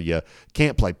golf, or you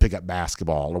can't play pickup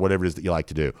basketball, or whatever it is that you like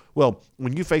to do. Well,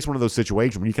 when you face one of those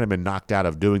situations when you kind of been knocked out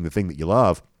of doing the thing that you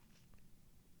love,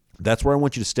 that's where I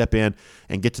want you to step in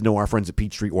and get to know our friends at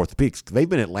Peachtree Orthopedics. They've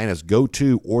been Atlanta's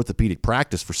go-to orthopedic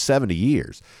practice for 70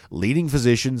 years. Leading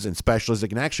physicians and specialists that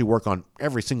can actually work on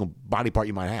every single body part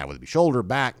you might have, whether it be shoulder,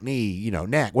 back, knee,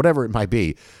 neck, whatever it might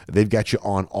be. They've got you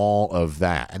on all of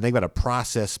that. And they've got a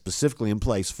process specifically in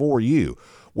place for you,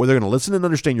 where they're going to listen and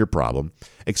understand your problem,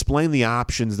 explain the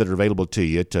options that are available to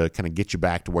you to kind of get you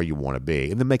back to where you want to be,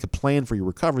 and then make a plan for your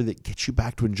recovery that gets you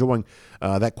back to enjoying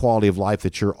that quality of life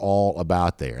that you're all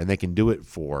about there. And they can do it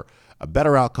for a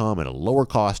better outcome and a lower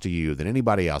cost to you than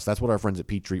anybody else. That's what our friends at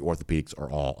Peachtree Orthopedics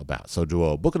are all about. So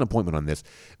to book an appointment on this,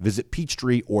 visit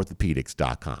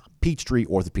PeachtreeOrthopedics.com.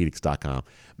 PeachtreeOrthopedics.com.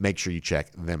 Make sure you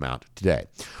check them out today.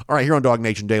 All right, here on Dog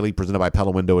Nation Daily, presented by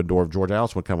Pella Window and Door of Georgia. I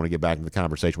also want to get back into the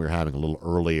conversation we were having a little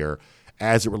earlier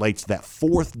as it relates to that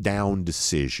 4th down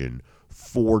decision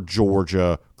for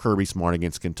Georgia, Kirby Smart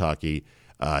against Kentucky.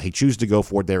 He chooses to go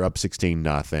for it. They're up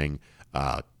 16-0.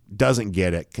 Doesn't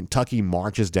get it. Kentucky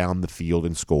marches down the field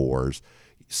and scores.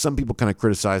 Some people kind of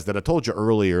criticize that. I told you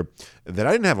earlier that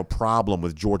I didn't have a problem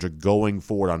with Georgia going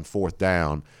for it on 4th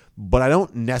down, but I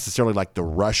don't necessarily like the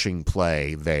rushing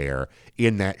play there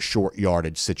in that short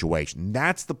yardage situation.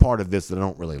 That's the part of this that I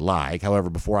don't really like. However,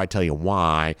 before I tell you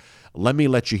why, let me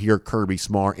let you hear Kirby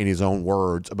Smart in his own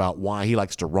words about why he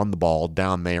likes to run the ball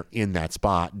down there in that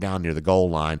spot, down near the goal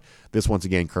line. This, once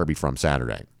again, Kirby from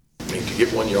Saturday. I mean, to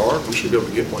get 1 yard, we should be able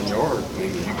to get 1 yard. I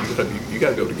mean, you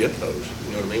got to be able to get those.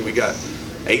 You know what I mean? We got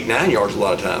 8, 9 yards a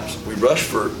lot of times. We rush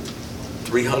for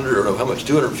 300 or how much,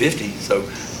 250. So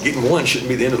getting 1 shouldn't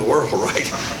be the end of the world,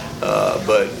 right?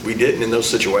 But we didn't in those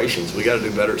situations. We got to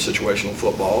do better at situational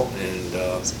football,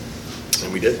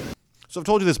 and we did. So I've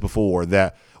told you this before,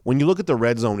 that when you look at the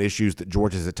red zone issues that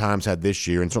Georgia's at times had this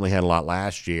year, and certainly had a lot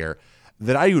last year,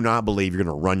 that I do not believe you're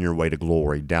going to run your way to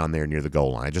glory down there near the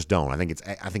goal line. I just don't. I think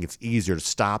it's easier to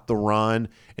stop the run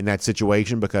in that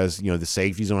situation because the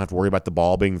safeties don't have to worry about the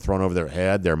ball being thrown over their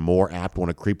head. They're more apt to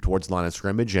want to creep towards the line of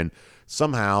scrimmage, and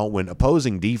somehow when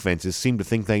opposing defenses seem to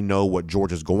think they know what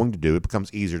Georgia's going to do, it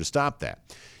becomes easier to stop that.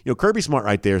 Kirby Smart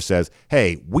right there says,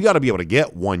 hey, we got to be able to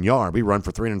get 1 yard. We run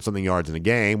for 300-something yards in a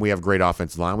game. We have great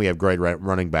offensive line. We have great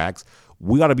running backs.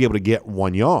 We got to be able to get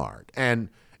 1 yard. And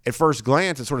at first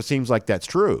glance, it sort of seems like that's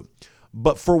true.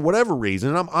 But for whatever reason,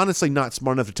 and I'm honestly not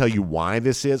smart enough to tell you why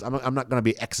this is, I'm not going to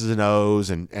be X's and O's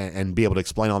and be able to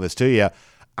explain all this to you.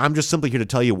 I'm just simply here to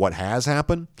tell you what has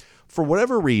happened. For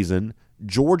whatever reason,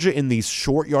 Georgia in these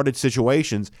short yardage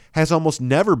situations has almost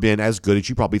never been as good as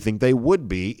you probably think they would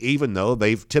be, even though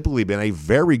they've typically been a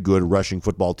very good rushing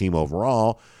football team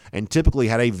overall and typically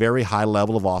had a very high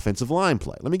level of offensive line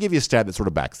play. Let me give you a stat that sort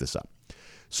of backs this up.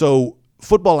 So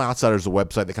Football Outsiders is a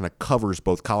website that kind of covers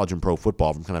both college and pro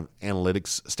football from kind of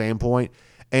analytics standpoint,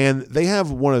 and they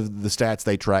have one of the stats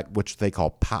they track, which they call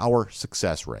power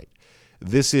success rate.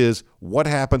 This is what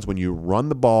happens when you run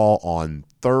the ball on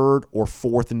 3rd or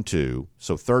 4th and 2,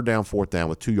 so 3rd down, 4th down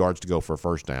with 2 yards to go for a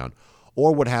first down,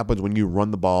 or what happens when you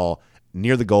run the ball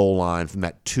near the goal line from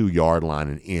that 2-yard line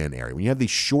and in area. When you have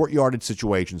these short yardage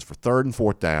situations for 3rd and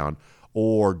 4th down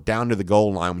or down to the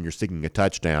goal line when you're seeking a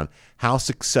touchdown, how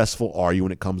successful are you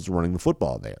when it comes to running the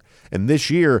football there? And this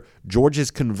year,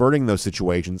 Georgia's converting those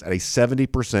situations at a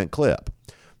 70% clip.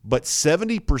 But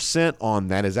 70% on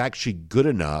that is actually good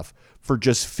enough for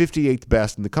just 58th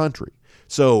best in the country.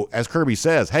 So as Kirby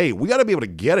says, hey, we got to be able to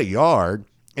get a yard,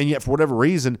 and yet for whatever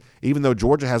reason, even though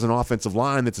Georgia has an offensive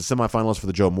line that's a semifinalist for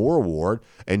the Joe Moore Award,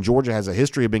 and Georgia has a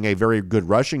history of being a very good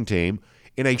rushing team,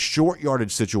 in a short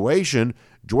yardage situation,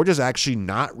 Georgia's actually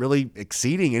not really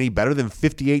exceeding any better than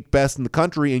 58th best in the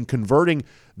country in converting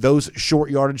those short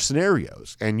yardage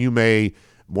scenarios. And you may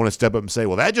want to step up and say,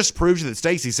 well, that just proves that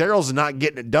Stacey Searels is not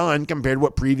getting it done compared to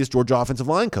what previous Georgia offensive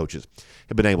line coaches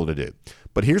have been able to do.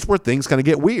 But here's where things kind of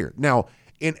get weird. Now,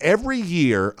 in every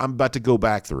year I'm about to go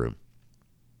back through,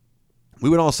 we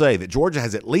would all say that Georgia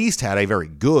has at least had a very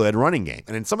good running game.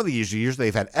 And in some of these years,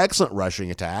 they've had excellent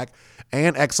rushing attack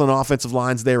and excellent offensive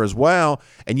lines there as well.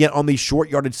 And yet on these short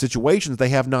yardage situations, they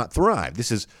have not thrived.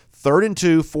 This is 3rd and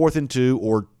 2, 4th and 2,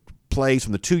 or plays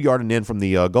from the 2-yard and in from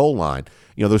the goal line.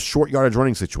 You know, those short yardage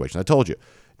running situations. I told you,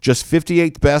 just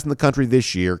 58th best in the country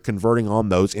this year, converting on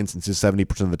those instances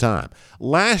 70% of the time.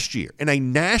 Last year, in a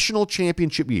national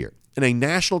championship year,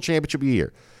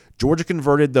 Georgia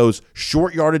converted those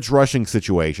short yardage rushing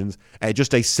situations at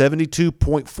just a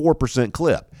 72.4%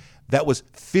 clip. That was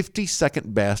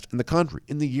 52nd best in the country.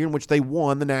 In the year in which they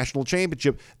won the national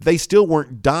championship, they still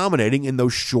weren't dominating in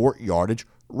those short yardage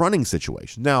running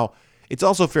situations. Now, it's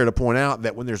also fair to point out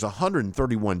that when there's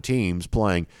 131 teams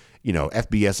playing,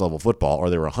 FBS level football, or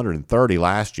there were 130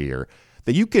 last year,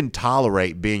 that you can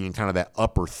tolerate being in kind of that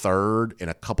upper third in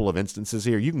a couple of instances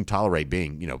here. You can tolerate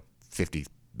being, 50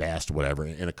 best, whatever,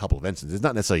 in a couple of instances. It's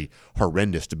not necessarily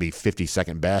horrendous to be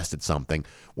 52nd best at something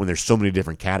when there's so many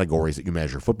different categories that you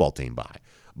measure a football team by.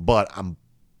 But I'm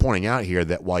pointing out here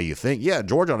that while you think,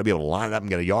 Georgia ought to be able to line it up and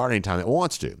get a yard anytime it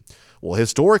wants to, well,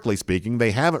 historically speaking,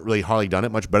 they haven't really hardly done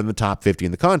it much better than the top 50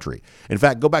 in the country. In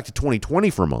fact, go back to 2020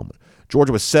 for a moment.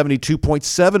 Georgia was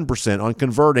 72.7% on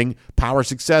converting power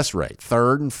success rate.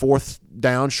 3rd and 4th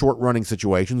down short running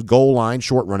situations, goal line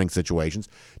short running situations,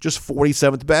 just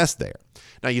 47th best there.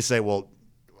 Now you say, well,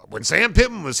 when Sam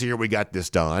Pittman was here, we got this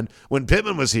done. When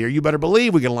Pittman was here, you better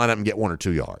believe we can line up and get 1 or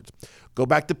 2 yards. Go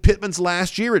back to Pittman's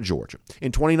last year at Georgia.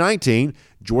 In 2019,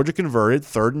 Georgia converted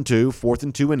 3rd and 2, 4th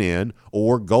and 2 and in,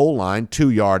 or goal line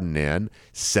 2-yard and in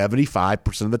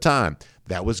 75% of the time.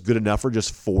 That was good enough for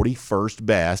just 41st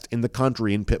best in the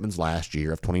country in Pittman's last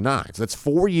year of 29. So that's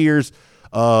 4 years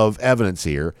of evidence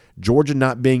here. Georgia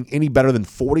not being any better than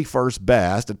 41st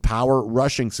best at power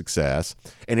rushing success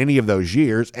in any of those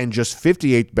years, and just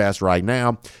 58th best right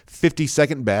now,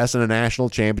 52nd best in a national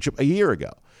championship a year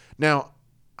ago. Now,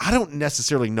 I don't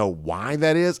necessarily know why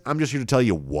that is. I'm just here to tell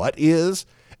you what is.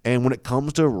 And when it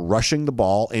comes to rushing the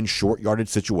ball in short yardage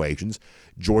situations,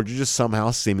 Georgia just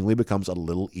somehow seemingly becomes a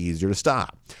little easier to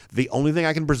stop. The only thing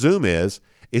I can presume is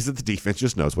that the defense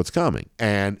just knows what's coming.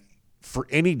 And for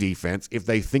any defense, if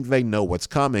they think they know what's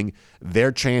coming,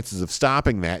 their chances of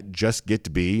stopping that just get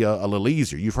to be a little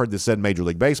easier. You've heard this said in Major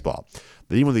League Baseball.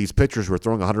 That even these pitchers who are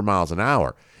throwing 100 miles an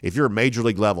hour, if you're a major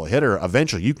league level hitter,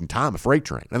 eventually you can time a freight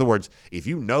train. In other words, if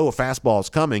you know a fastball is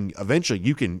coming, eventually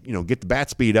you can get the bat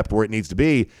speed up to where it needs to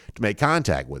be to make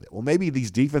contact with it. Well, maybe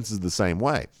these defenses are the same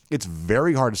way. It's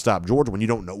very hard to stop Georgia when you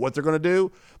don't know what they're going to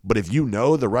do, but if you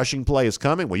know the rushing play is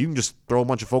coming, well, you can just throw a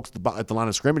bunch of folks at the line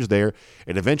of scrimmage there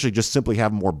and eventually just simply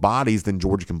have more bodies than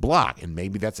Georgia can block, and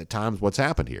maybe that's at times what's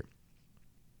happened here.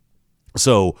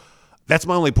 So that's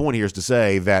my only point here, is to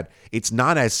say that it's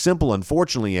not as simple,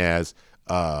 unfortunately, as,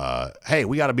 hey,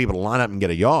 we got to be able to line up and get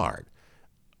a yard.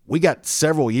 We got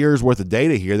several years worth of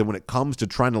data here that when it comes to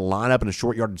trying to line up in a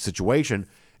short yardage situation,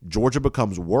 Georgia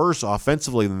becomes worse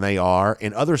offensively than they are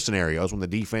in other scenarios when the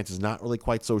defense is not really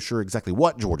quite so sure exactly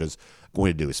what Georgia's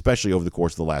going to do, especially over the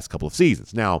course of the last couple of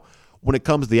seasons. Now, when it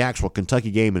comes to the actual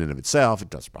Kentucky game in and of itself, it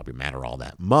doesn't probably matter all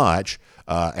that much.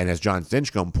 And as John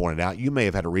Stinchcomb pointed out, you may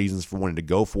have had reasons for wanting to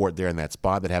go for it there in that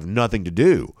spot that have nothing to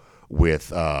do with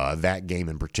that game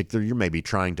in particular. You're maybe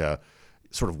trying to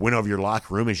sort of win over your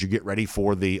locker room as you get ready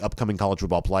for the upcoming college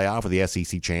football playoff or the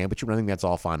SEC championship. I think that's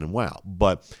all fine and well.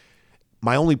 But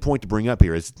my only point to bring up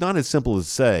here is it's not as simple as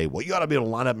say, well, you ought to be able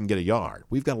to line up and get a yard.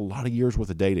 We've got a lot of years worth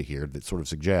of data here that sort of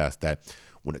suggests that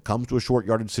when it comes to a short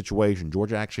yardage situation,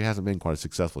 Georgia actually hasn't been quite as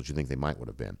successful as you think they might would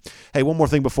have been. Hey, one more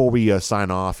thing before we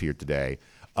sign off here today.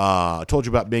 I told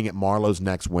you about being at Marlowe's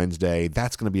next Wednesday.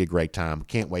 That's going to be a great time.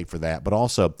 Can't wait for that. But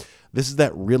also, this is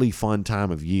that really fun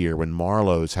time of year when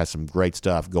Marlowe's has some great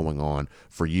stuff going on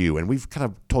for you. And we've kind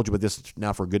of told you about this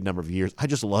now for a good number of years. I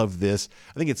just love this.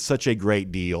 I think it's such a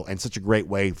great deal and such a great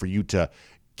way for you to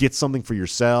get something for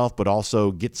yourself, but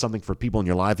also get something for people in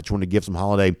your life that you want to give some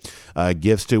holiday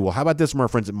gifts to. Well, how about this from our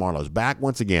friends at Marlowe's? Back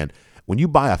once again, when you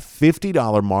buy a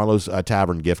 $50 Marlowe's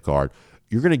Tavern gift card,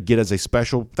 you're going to get as a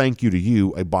special thank you to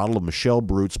you a bottle of Michelle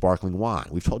Brut sparkling wine.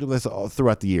 We've told you this all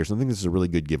throughout the years, and I think this is a really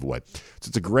good giveaway. So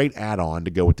it's a great add-on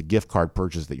to go with the gift card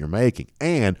purchase that you're making.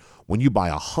 And when you buy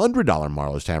a $100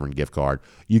 Marlowe's Tavern gift card,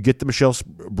 you get the Michelle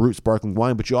Brut sparkling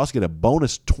wine, but you also get a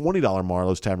bonus $20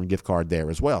 Marlowe's Tavern gift card there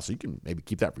as well. So you can maybe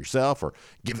keep that for yourself or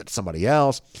give it to somebody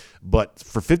else. But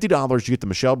for $50, you get the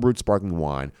Michelle Brut sparkling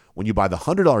wine. When you buy the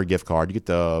 $100 gift card, you get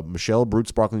the Michelle Brut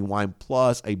sparkling wine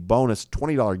plus a bonus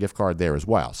 $20 gift card there as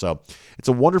well. So it's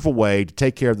a wonderful way to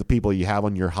take care of the people you have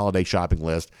on your holiday shopping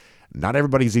list. Not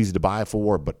everybody's easy to buy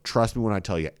for, but trust me when I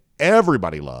tell you,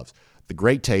 everybody loves the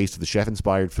great taste of the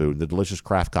chef-inspired food and the delicious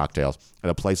craft cocktails at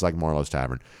a place like Marlowe's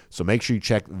Tavern. So make sure you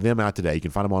check them out today. You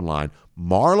can find them online,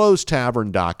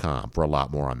 marlowstavern.com for a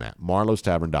lot more on that.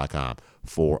 marlowstavern.com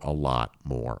for a lot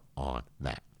more on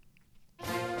that.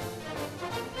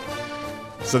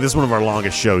 So this is one of our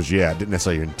longest shows yet. Didn't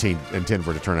necessarily intend for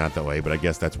it to turn out that way, but I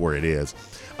guess that's where it is.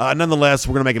 Nonetheless,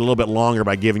 we're going to make it a little bit longer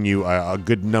by giving you a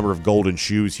good number of golden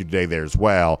shoes here today there as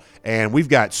well. And we've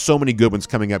got so many good ones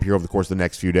coming up here over the course of the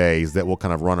next few days that we'll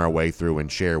kind of run our way through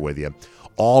and share with you.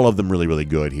 All of them really, really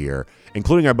good here,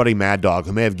 including our buddy Mad Dog,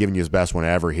 who may have given you his best one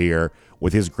ever here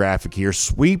with his graphic here.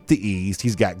 Sweep the East.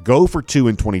 He's got Go for 2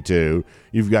 in 22.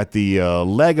 You've got the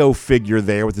Lego figure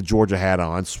there with the Georgia hat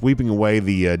on, sweeping away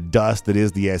the dust that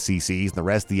is the SECs and the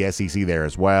rest of the SEC there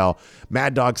as well.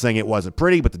 Mad Dog saying it wasn't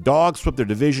pretty, but the Dogs swept their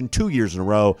division 2 years in a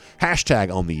row.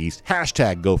 Hashtag on the East.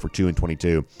 Hashtag Go for 2 in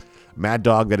 22. Mad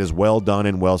Dog, that is well done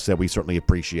and well said. We certainly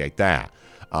appreciate that.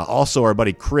 Also, our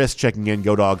buddy Chris checking in,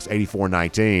 Go Dogs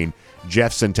 8419.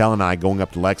 Jeff Centel and I going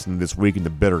up to Lexington this week in the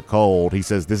bitter cold. He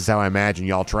says, this is how I imagine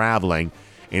y'all traveling.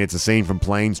 And it's a scene from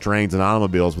Planes, Trains, and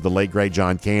Automobiles with the late, great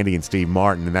John Candy and Steve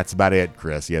Martin. And that's about it,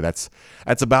 Chris. Yeah, that's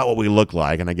about what we look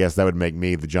like. And I guess that would make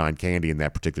me the John Candy in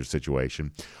that particular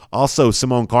situation. Also,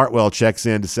 Simone Cartwell checks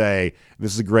in to say,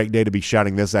 this is a great day to be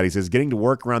shouting this out. He says, getting to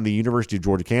work around the University of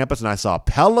Georgia campus, and I saw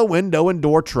Pella Window and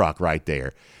Door Truck right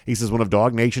there. He says, one of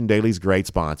Dog Nation Daily's great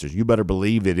sponsors. You better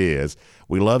believe it is.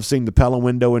 We love seeing the Pella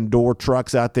Window and Door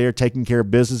trucks out there taking care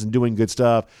of business and doing good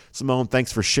stuff. Simone,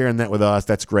 thanks for sharing that with us.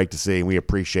 That's great to see, and we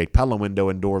appreciate Pella Window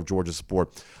and Door of Georgia's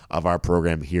support of our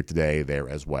program here today there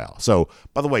as well. So,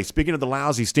 by the way, speaking of the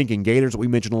lousy, stinking Gators that we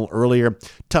mentioned a little earlier,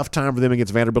 tough time for them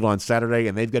against Vanderbilt on Saturday,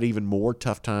 and they've got even more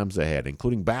tough times ahead,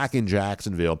 including back in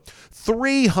Jacksonville,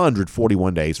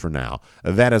 341 days from now.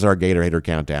 That is our Gator Hater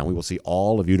Countdown. We will see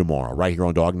all of you tomorrow right here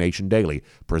on Dog Nation Daily,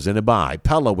 presented by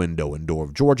Pella Window and Door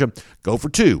of Georgia. Go for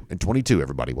 2 in 22,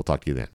 everybody. We'll talk to you then.